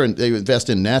 And they invest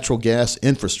in natural gas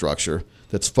infrastructure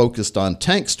that's focused on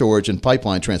tank storage and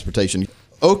pipeline transportation.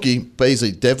 OKE pays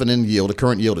a dividend yield, a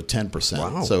current yield of 10%.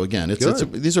 Wow. So again,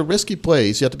 these are risky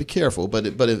plays. You have to be careful. But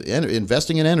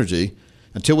investing in energy,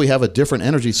 until we have a different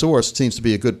energy source, seems to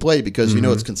be a good play because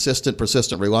it's consistent,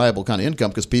 persistent, reliable kind of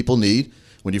income because people need.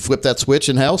 When you flip that switch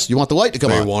in house, you want the light to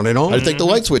come on. They want it on. I think the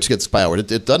light switch gets powered.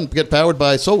 It doesn't get powered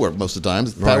by solar most of the time.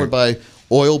 It's powered by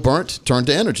oil burnt turned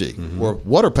to energy or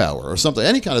water power or something,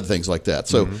 any kind of things like that.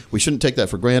 So we shouldn't take that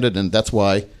for granted, and that's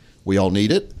why we all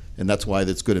need it. And that's why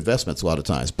it's good investments a lot of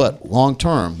times. But long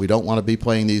term, we don't want to be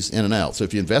playing these in and out. So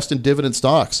if you invest in dividend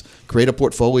stocks, create a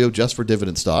portfolio just for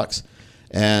dividend stocks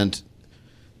and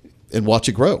watch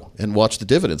it grow and watch the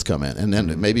dividends come in. And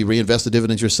then maybe reinvest the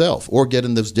dividends yourself or get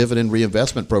in those dividend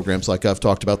reinvestment programs like I've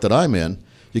talked about that I'm in.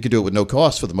 You can do it with no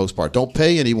cost for the most part. Don't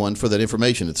pay anyone for that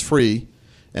information. It's free.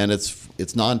 And it's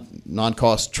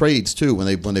non-cost trades too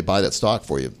when they buy that stock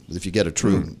for you. If you get a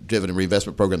true dividend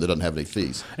reinvestment program that doesn't have any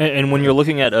fees. And when you're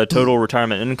looking at a total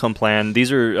retirement income plan, these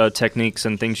are techniques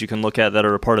and things you can look at that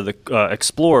are a part of the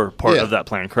Explore part of that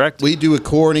plan, correct? We do a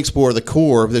core and Explore. The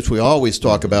core, which we always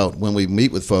talk about when we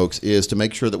meet with folks, is to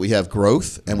make sure that we have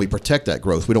growth and we protect that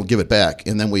growth. We don't give it back.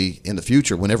 And then we, in the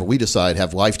future, whenever we decide,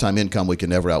 have lifetime income we can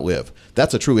never outlive.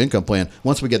 That's a true income plan.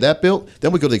 Once we get that built,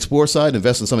 then we go to the Explore side,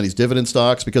 invest in some of these dividend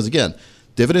stocks. Because, again,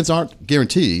 dividends aren't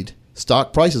guaranteed.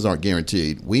 Stock prices aren't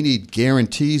guaranteed. We need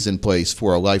guarantees in place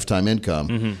for our lifetime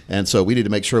income. And so we need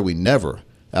to make sure we never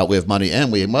outlive money.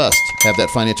 And we must have that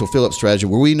financial fill-up strategy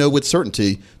where we know with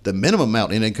certainty the minimum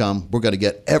amount in income we're going to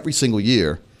get every single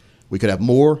year. We could have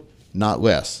more, not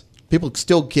less. People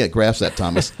still can't grasp that,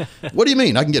 Thomas. What do you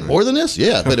mean? I can get more than this?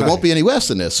 Yeah, but it won't be any less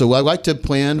than this. So I like to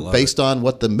plan based on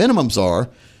what the minimums are.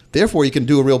 Therefore, you can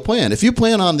do a real plan. If you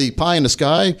plan on the pie in the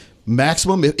sky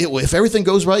maximum, if everything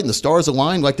goes right and the stars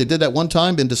align like they did that one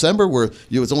time in December where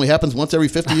it only happens once every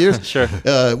 50 years, sure,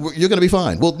 you're going to be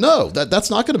fine. Well, no, that's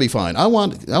not going to be fine. I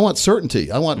want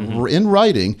certainty. I want in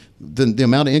writing the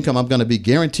amount of income I'm going to be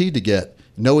guaranteed to get,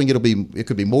 knowing it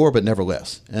could be more but never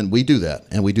less. And we do that.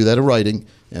 And we do that in writing.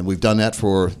 And we've done that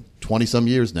for 20-some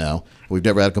years now. We've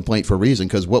never had a complaint for a reason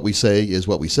because what we say is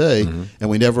what we say, and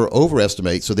we never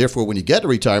overestimate. So therefore, when you get to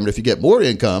retirement, if you get more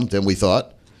income than we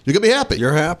thought, you're going to be happy.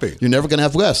 You're happy. You're never going to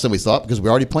have less than we thought because we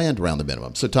already planned around the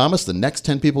minimum. So, Thomas, the next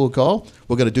 10 people who call,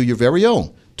 we're going to do your very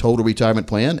own total retirement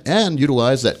plan and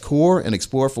utilize that core and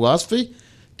Explore philosophy,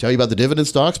 tell you about the dividend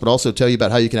stocks, but also tell you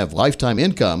about how you can have lifetime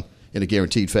income in a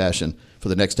guaranteed fashion. For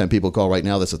the next 10 people who call right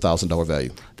now, that's $1,000 value.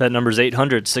 That number is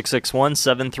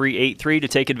 800-661-7383 to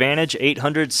take advantage.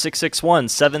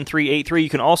 800-661-7383. You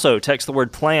can also text the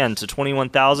word PLAN to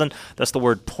 21,000. That's the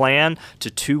word PLAN to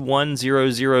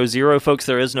 21000. Folks,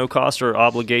 there is no cost or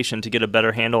obligation to get a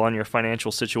better handle on your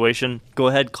financial situation. Go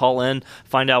ahead, call in,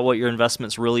 find out what your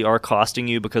investments really are costing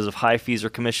you because of high fees or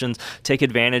commissions. Take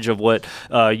advantage of what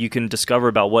you can discover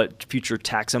about what future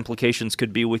tax implications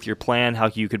could be with your plan, how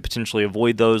you could potentially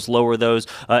avoid those, lower those.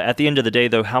 At the end of the day,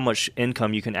 though, how much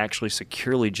income you can actually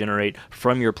securely generate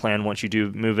from your plan once you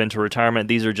do move into retirement.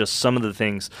 These are just some of the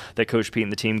things that Coach Pete and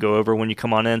the team go over when you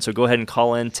come on in. So go ahead and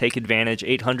call in, take advantage,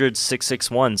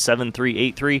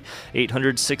 800-661-7383,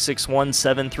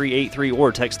 800-661-7383,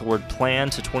 or text the word PLAN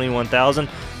to 21,000,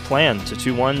 PLAN to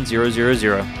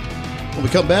 21000. When we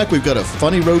come back, we've got a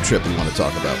funny road trip we want to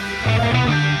talk about.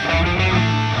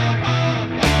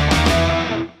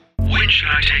 When should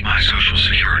I take my Social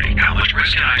Security? How much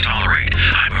risk can I tolerate?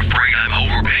 I'm afraid I'm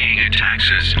overpaying in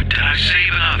taxes. Did I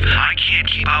save enough? I can't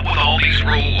keep up with all these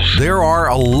rules. There are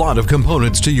a lot of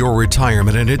components to your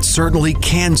retirement, and it certainly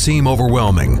can seem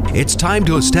overwhelming. It's time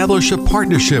to establish a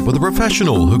partnership with a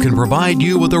professional who can provide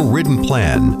you with a written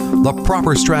plan, the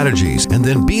proper strategies, and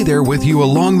then be there with you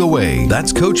along the way.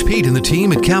 That's Coach Pete and the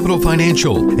team at Capital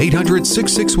Financial.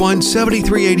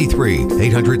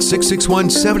 800-661-7383.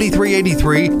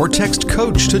 800-661-7383, or text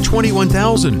COACH to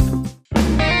 21,000.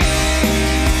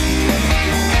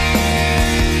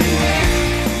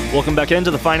 Welcome back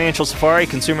into the Financial Safari.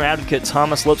 Consumer advocate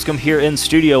Thomas Lipscomb here in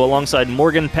studio alongside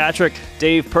Morgan Patrick,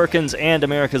 Dave Perkins, and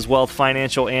America's Wealth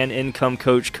Financial and Income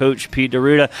Coach, Coach Pete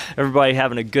D'Arruda. Everybody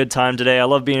having a good time today. I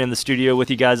love being in the studio with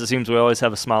you guys. It seems we always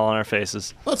have a smile on our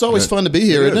faces. Well, it's always fun to be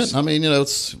here, isn't it? I mean,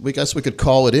 we guess we could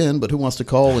call it in, but who wants to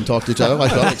call and talk to each other?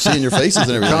 I like seeing your faces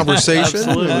and everything. Conversation.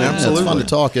 Absolutely. Yeah, it's fun to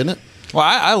talk, isn't it?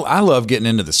 Well, I love getting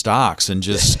into the stocks and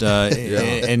just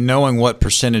and knowing what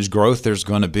percentage growth there's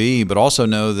going to be, but also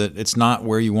know that it's not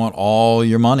where you want all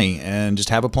your money and just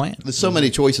have a plan. There's so many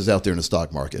choices out there in the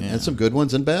stock market, and some good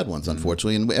ones and bad ones,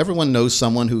 unfortunately. And everyone knows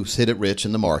someone who's hit it rich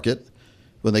in the market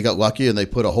when they got lucky and they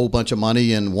put a whole bunch of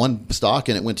money in one stock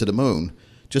and it went to the moon.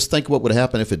 Just think what would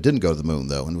happen if it didn't go to the moon,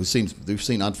 though. And we've seen,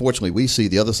 unfortunately, we see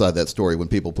the other side of that story when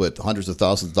people put hundreds of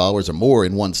thousands of dollars or more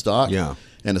in one stock,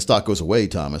 and the stock goes away,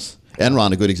 Thomas.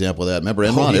 Enron, a good example of that. Remember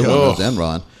Enron? Everyone knows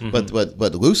Enron. Mm-hmm.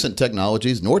 But Lucent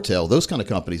Technologies, Nortel, those kind of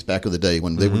companies back in the day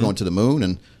when they were going to the moon,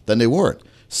 and then they weren't.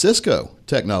 Cisco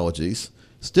Technologies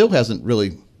still hasn't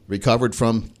really recovered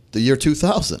from the year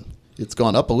 2000. It's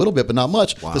gone up a little bit, but not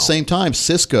much. Wow. At the same time,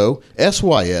 Cisco,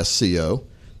 SYSCO,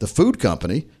 the food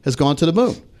company, has gone to the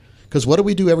moon. Because what do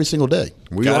we do every single day?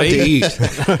 We like to eat.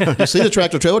 You see the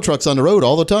tractor trailer trucks on the road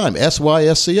all the time.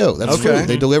 SYSCO. That's food.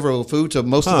 They deliver food to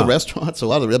most of the restaurants. A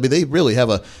lot of they really have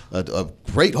a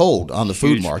great hold on the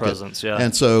food Huge market. presence, yeah.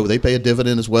 And so they pay a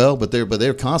dividend as well. But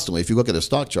they're constantly. If you look at their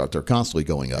stock chart, they're constantly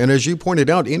going up. And as you pointed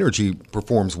out, energy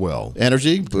performs well.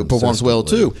 Energy performs well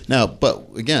too. Now, but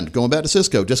again, going back to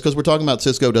Cisco, just because we're talking about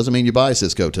Cisco doesn't mean you buy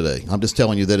Cisco today. I'm just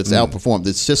telling you that it's outperformed.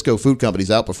 The Cisco food companies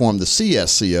outperformed the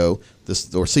CSCO,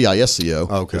 or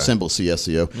CISCO, the symbol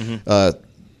CSCO,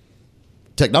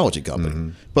 technology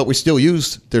company. But we still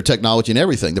use their technology and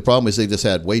everything. The problem is they just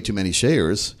had way too many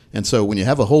shares. And so when you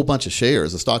have a whole bunch of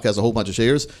shares, the stock has a whole bunch of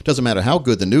shares, doesn't matter how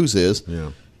good the news is.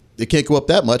 Yeah. It can't go up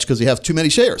that much because you have too many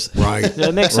shares. Right.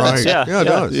 That makes sense. Yeah, it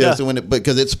does. Yeah. So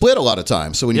because it's split a lot of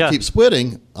times. So when you keep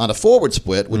splitting on a forward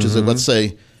split, which is let's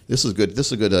say this is good. This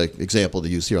is a good example to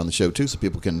use here on the show too, so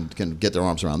people can get their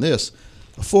arms around this.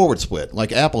 A forward split,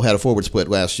 like Apple had a forward split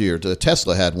last year.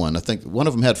 Tesla had one. I think one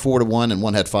of them had 4-to-1 and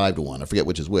one had 5-to-1. I forget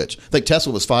which is which. I think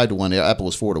Tesla was 5-to-1. Apple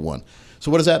was 4-to-1. So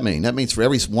what does that mean? That means for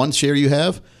every one share you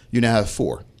have, you now have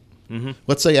 4.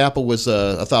 Let's say Apple was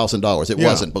 $1,000. It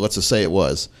wasn't, but let's just say it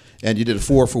was. And you did a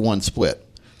 4-for-1 split.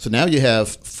 So now you have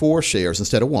 4 shares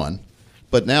instead of 1.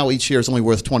 But now each share is only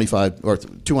worth $25 or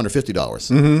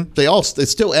 $250. It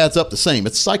still adds up the same.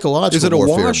 It's psychological. Is it a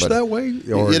warfare, wash that way?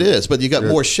 Or it is, but you got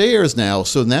more shares now,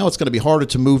 so now it's going to be harder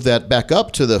to move that back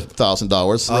up to the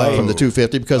 $1,000 from the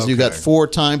 $250 because you got 4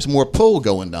 times more pull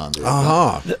going down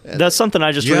there. That's something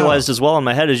I just realized as well in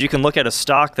my head is you can look at a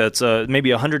stock that's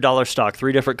maybe a $100 stock,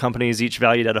 3 different companies, each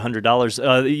valued at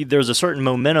 $100. There's a certain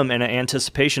momentum and an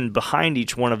anticipation behind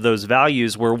each one of those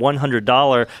values where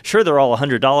 $100, sure, they're all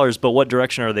 $100, but what direction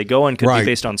are they going could be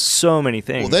based on so many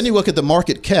things. Well, then you look at the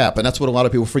market cap, and that's what a lot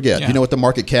of people forget. You know what the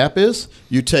market cap is?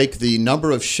 You take the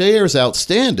number of shares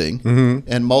outstanding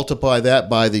and multiply that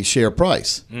by the share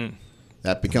price.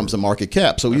 That becomes a market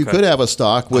cap. So you could have a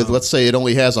stock with, let's say it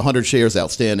only has 100 shares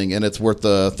outstanding and it's worth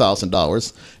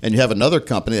 $1,000, and you have another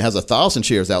company that has 1,000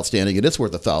 shares outstanding and it's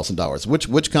worth $1,000.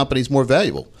 Which company is more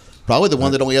valuable? Probably the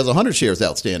one that only has 100 shares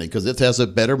outstanding because it has a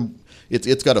better.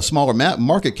 It's got a smaller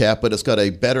market cap, but it's got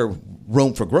a better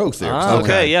room for growth there.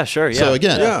 So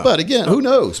again, but again, who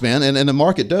knows, man? And the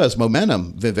market does.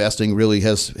 Momentum investing really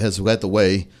has led the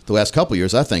way the last couple of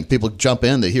years. I think people jump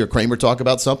in. They hear Kramer talk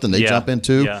about something, they jump in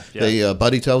too. They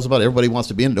Buddy tells about it. Everybody wants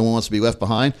to be in it. No one wants to be left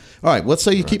behind. All right, let's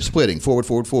say you keep splitting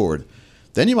forward.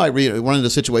 Then you might run into a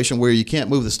situation where you can't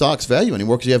move the stock's value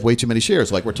anymore because you have way too many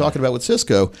shares, like we're talking about with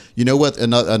Cisco. You know what?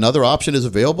 Another option is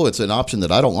available. It's an option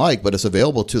that I don't like, but it's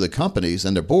available to the companies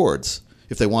and their boards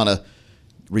if they want to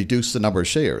reduce the number of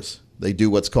shares. They do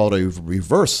what's called a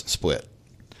reverse split.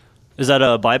 Is that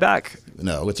a buyback?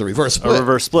 No, it's a reverse split. A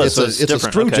reverse split. It's a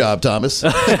screw job, Thomas.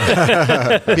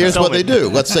 Here's what they do.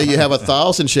 Let's say you have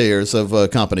 1,000 shares of a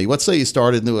company. Let's say you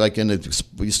started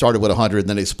you started with 100, and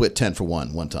then they split 10 for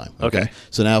one time. Okay.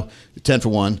 So now 10 for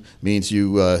 1 means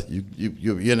you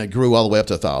grew all the way up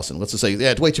to 1,000. Let's just say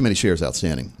it's way too many shares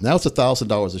outstanding. Now it's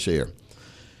 $1,000 a share.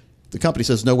 The company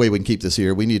says, no way we can keep this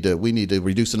here. We need to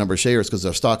reduce the number of shares because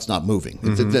our stock's not moving.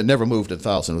 It never moved at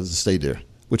 1,000. It stayed there,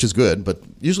 which is good. But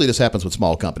usually this happens with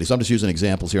small companies. I'm just using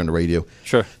examples here on the radio.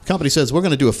 Sure. The company says, we're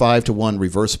going to do a 5-to-1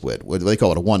 reverse split. They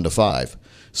call it a 1-to-5.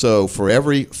 So for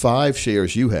every 5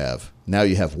 shares you have, now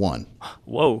you have 1.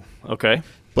 Whoa. Okay.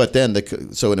 But then,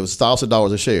 so it was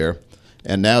 $1,000 a share.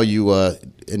 And now you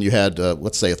had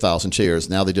let's say 1,000 shares.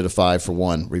 Now they did a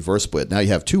 5-for-1 reverse split. Now you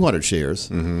have 200 shares,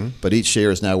 but each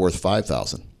share is now worth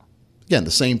 5,000. Again,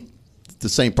 the same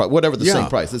price, whatever the same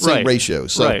price, the same ratio.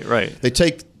 So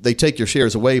they take your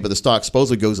shares away, but the stock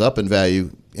supposedly goes up in value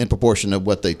in proportion of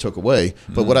what they took away.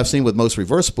 But what I've seen with most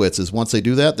reverse splits is once they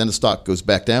do that, then the stock goes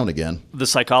back down again. The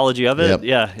psychology of it,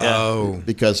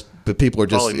 because people are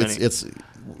just it's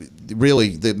really,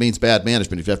 it means bad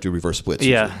management if you have to reverse splits.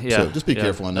 So just be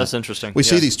careful on that. That's interesting. We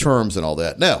see these terms and all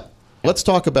that. Now, let's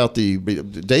talk about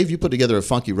Dave, you put together a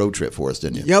funky road trip for us,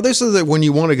 didn't you? Yeah, this is when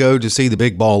you want to go to see the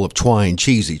big ball of twine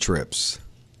cheesy trips.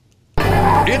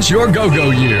 It's your go-go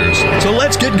years, so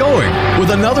let's get going with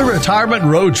another retirement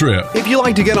road trip. If you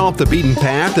like to get off the beaten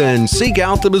path and seek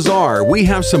out the bizarre, we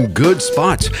have some good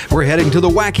spots. We're heading to the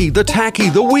wacky, the tacky,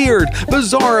 the weird,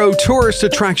 bizarro tourist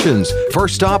attractions.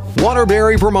 First stop,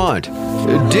 Waterbury, Vermont.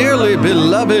 Dearly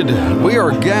beloved, we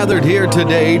are gathered here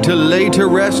today to lay to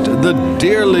rest the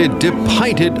dearly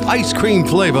depinted ice cream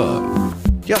flavor.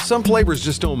 Yeah, some flavors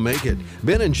just don't make it.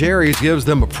 Ben & Jerry's gives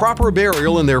them a proper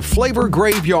burial in their flavor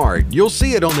graveyard. You'll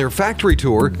see it on their factory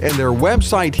tour, and their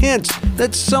website hints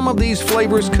that some of these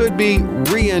flavors could be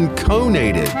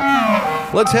reincarnated.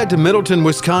 Let's head to Middleton,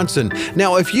 Wisconsin.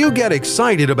 Now, if you get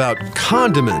excited about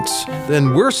condiments,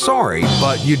 then we're sorry,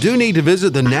 but you do need to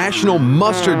visit the National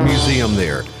Mustard Museum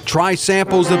there. Try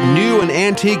samples of new and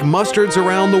antique mustards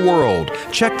around the world.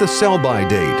 Check the sell-by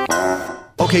date.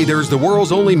 Okay, there's the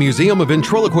world's only museum of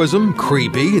ventriloquism,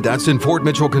 creepy, that's in Fort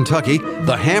Mitchell, Kentucky.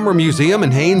 The Hammer Museum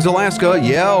in Haines, Alaska,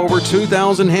 yeah, over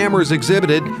 2,000 hammers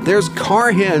exhibited. There's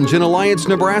Carhenge in Alliance,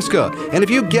 Nebraska. And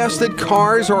if you guessed that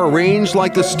cars are arranged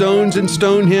like the stones in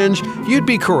Stonehenge, you'd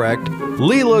be correct.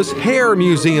 Leela's Hair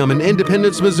Museum in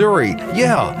Independence, Missouri.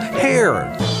 Yeah,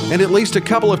 hair. And at least a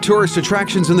couple of tourist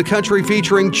attractions in the country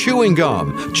featuring chewing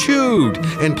gum, chewed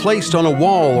and placed on a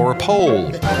wall or a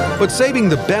pole. But saving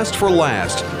the best for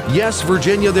last, yes,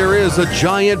 Virginia, there is a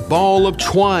giant ball of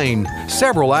twine.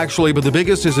 Several, actually, but the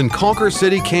biggest is in Conquer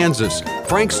City, Kansas.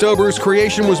 Frank Stober's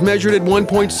creation was measured at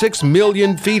 1.6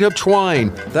 million feet of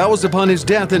twine. That was upon his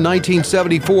death in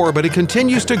 1974, but it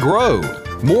continues to grow.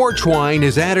 More twine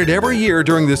is added every year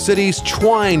during the city's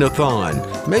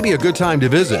Twine-a-thon. Maybe a good time to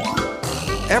visit.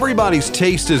 Everybody's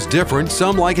taste is different.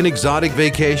 Some like an exotic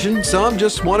vacation. Some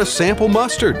just want to sample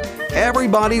mustard.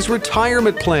 Everybody's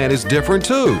retirement plan is different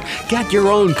too. Get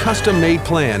your own custom-made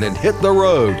plan and hit the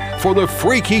road for the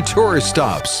freaky tourist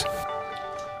stops.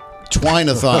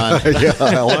 Twine-a-thon. Yeah,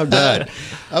 I love that.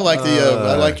 I like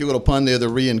I like your little pun there, the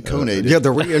reincarnated. Yeah,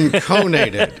 the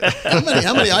reincarnated.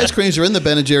 How many ice creams are in the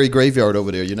Ben & Jerry graveyard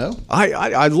over there, you know?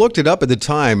 I looked it up at the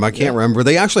time. I can't remember.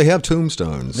 They actually have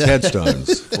tombstones,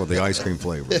 headstones for the ice cream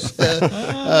flavors.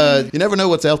 You never know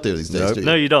what's out there these days, do you?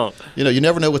 No, you don't. You know, you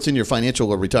never know what's in your financial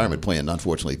or retirement plan,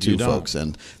 unfortunately, too, folks.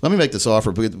 And let me make this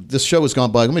offer. This show has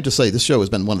gone by. Let me just say, this show has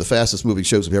been one of the fastest moving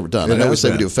shows we've ever done. I know we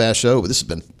say we do a fast show, but this has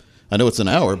been... I know it's an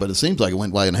hour, but it seems like it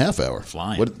went by in a half hour.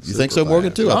 Flying. What, you think so,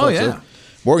 Morgan, too? I thought so.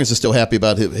 Morgan's just still happy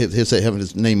about his having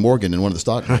his name Morgan in one of the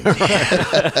stock names.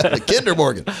 Kinder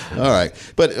Morgan. All right.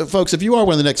 But, folks, if you are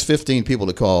one of the next 15 people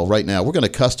to call right now, we're going to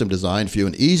custom design for you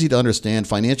an easy-to-understand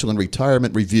financial and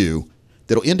retirement review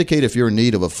that will indicate if you're in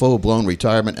need of a full-blown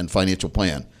retirement and financial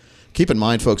plan. Keep in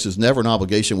mind, folks, there's never an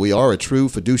obligation. We are a true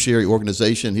fiduciary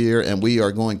organization here, and we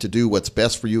are going to do what's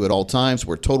best for you at all times.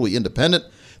 We're totally independent.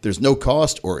 There's no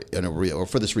cost or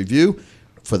for this review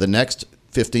for the next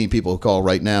 15 people who call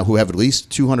right now who have at least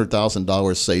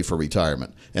 $200,000 saved for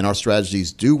retirement. And our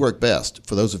strategies do work best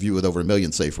for those of you with over $1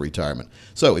 million saved for retirement.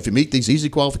 So if you meet these easy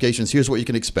qualifications, here's what you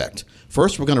can expect.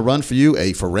 First, we're going to run for you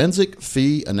a forensic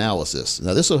fee analysis.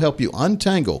 Now, this will help you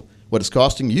untangle what it's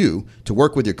costing you to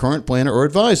work with your current planner or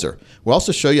advisor. We'll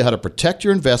also show you how to protect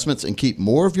your investments and keep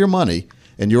more of your money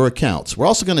in your accounts. We're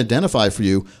also going to identify for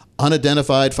you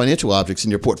unidentified financial objects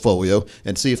in your portfolio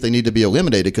and see if they need to be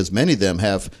eliminated, because many of them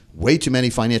have way too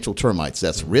many financial termites.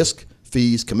 That's risk,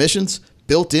 fees, commissions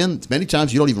built in. Many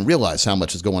times you don't even realize how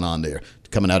much is going on there,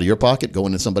 coming out of your pocket, going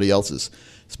into somebody else's.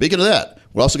 Speaking of that,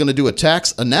 we're also going to do a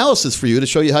tax analysis for you to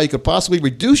show you how you could possibly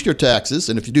reduce your taxes.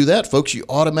 And if you do that, folks, you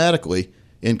automatically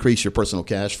increase your personal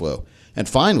cash flow. And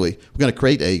finally, we're going to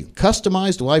create a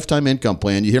customized lifetime income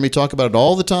plan. You hear me talk about it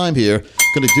all the time here.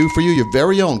 Going to do for you your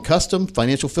very own custom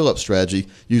financial fill-up strategy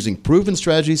using proven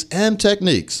strategies and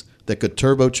techniques that could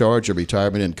turbocharge your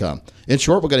retirement income. In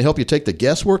short, we're going to help you take the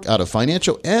guesswork out of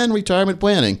financial and retirement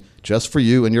planning just for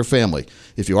you and your family.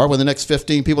 If you are one of the next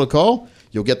 15 people to call,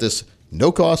 you'll get this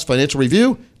no-cost financial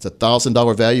review. It's a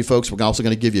 $1,000 value, folks. We're also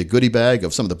going to give you a goodie bag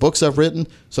of some of the books I've written,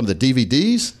 some of the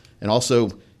DVDs, and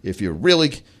also, if you're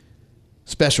really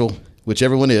special,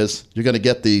 whichever one is, you're going to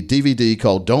get the DVD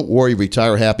called Don't Worry,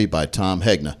 Retire Happy by Tom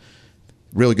Hegna.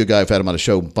 Really good guy. I've had him on the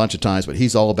show a bunch of times, but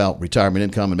he's all about retirement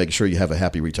income and making sure you have a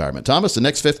happy retirement. Thomas, the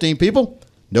next 15 people,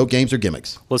 no games or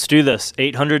gimmicks. Let's do this.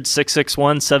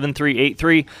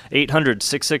 800-661-7383,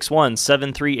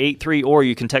 800-661-7383, or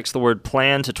you can text the word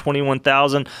PLAN to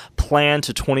 21,000, PLAN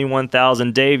to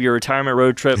 21,000. Dave, your retirement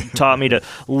road trip taught me to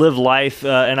live life,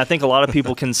 and I think a lot of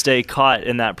people can stay caught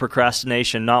in that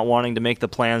procrastination, not wanting to make the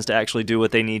plans to actually do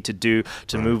what they need to do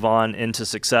to move on into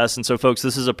success. And so, folks,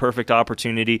 this is a perfect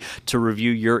opportunity to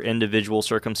review your individual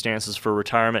circumstances for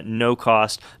retirement. No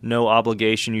cost, no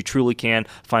obligation. You truly can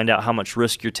find out how much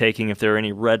risk you're taking, if there are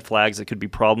any red flags that could be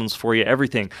problems for you,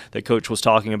 everything that Coach was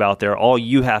talking about there. All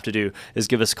you have to do is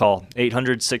give us a call,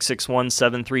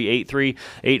 800-661-7383,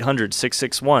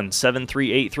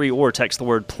 800-661-7383, or text the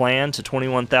word PLAN to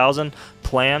 21,000,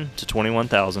 PLAN to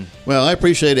 21,000. Well, I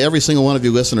appreciate every single one of you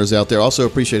listeners out there. Also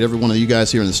appreciate every one of you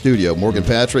guys here in the studio, Morgan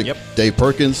Patrick, Dave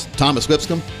Perkins, Thomas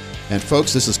Lipscomb. And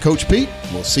folks, this is Coach Pete.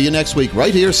 We'll see you next week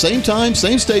right here, same time,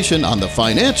 same station on the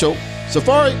Financial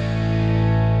Safari.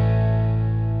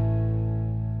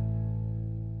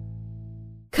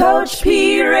 Coach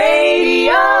P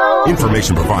Radio.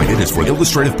 Information provided is for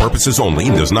illustrative purposes only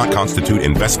and does not constitute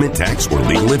investment, tax, or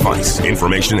legal advice.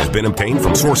 Information has been obtained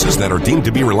from sources that are deemed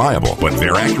to be reliable, but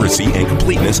their accuracy and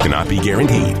completeness cannot be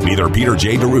guaranteed. Neither Peter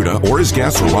J. D'Arruda or his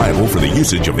guests are liable for the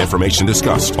usage of information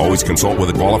discussed. Always consult with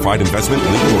a qualified investment,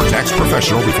 legal, or tax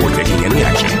professional before taking any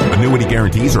action. Annuity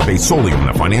guarantees are based solely on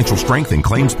the financial strength and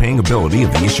claims-paying ability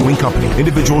of the issuing company.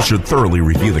 Individuals should thoroughly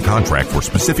review the contract for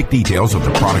specific details of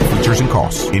the product features and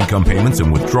costs. Income payments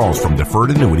and withdrawals from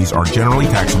deferred annuities are generally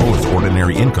taxable as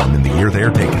ordinary income in the year they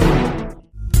are taken.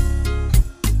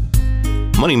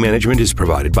 Money management is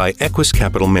provided by Equus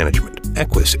Capital Management.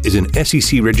 Equus is an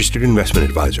SEC-registered investment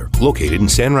advisor located in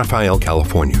San Rafael,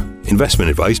 California.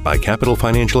 Investment advice by Capital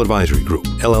Financial Advisory Group,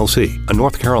 LLC, a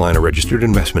North Carolina-registered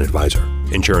investment advisor.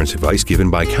 Insurance advice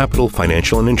given by Capital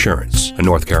Financial and Insurance, a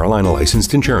North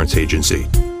Carolina-licensed insurance agency.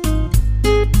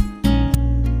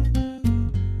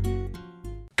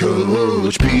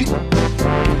 Coach Pete.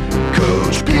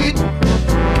 Coach Pete.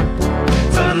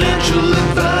 Financial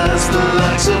advice, the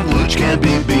likes of which can't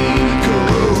be beat.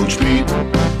 Coach Pete.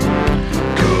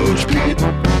 Coach Pete.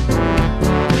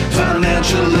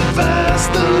 Financial advice,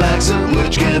 the likes of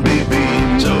which can't be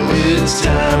beat. So it's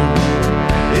time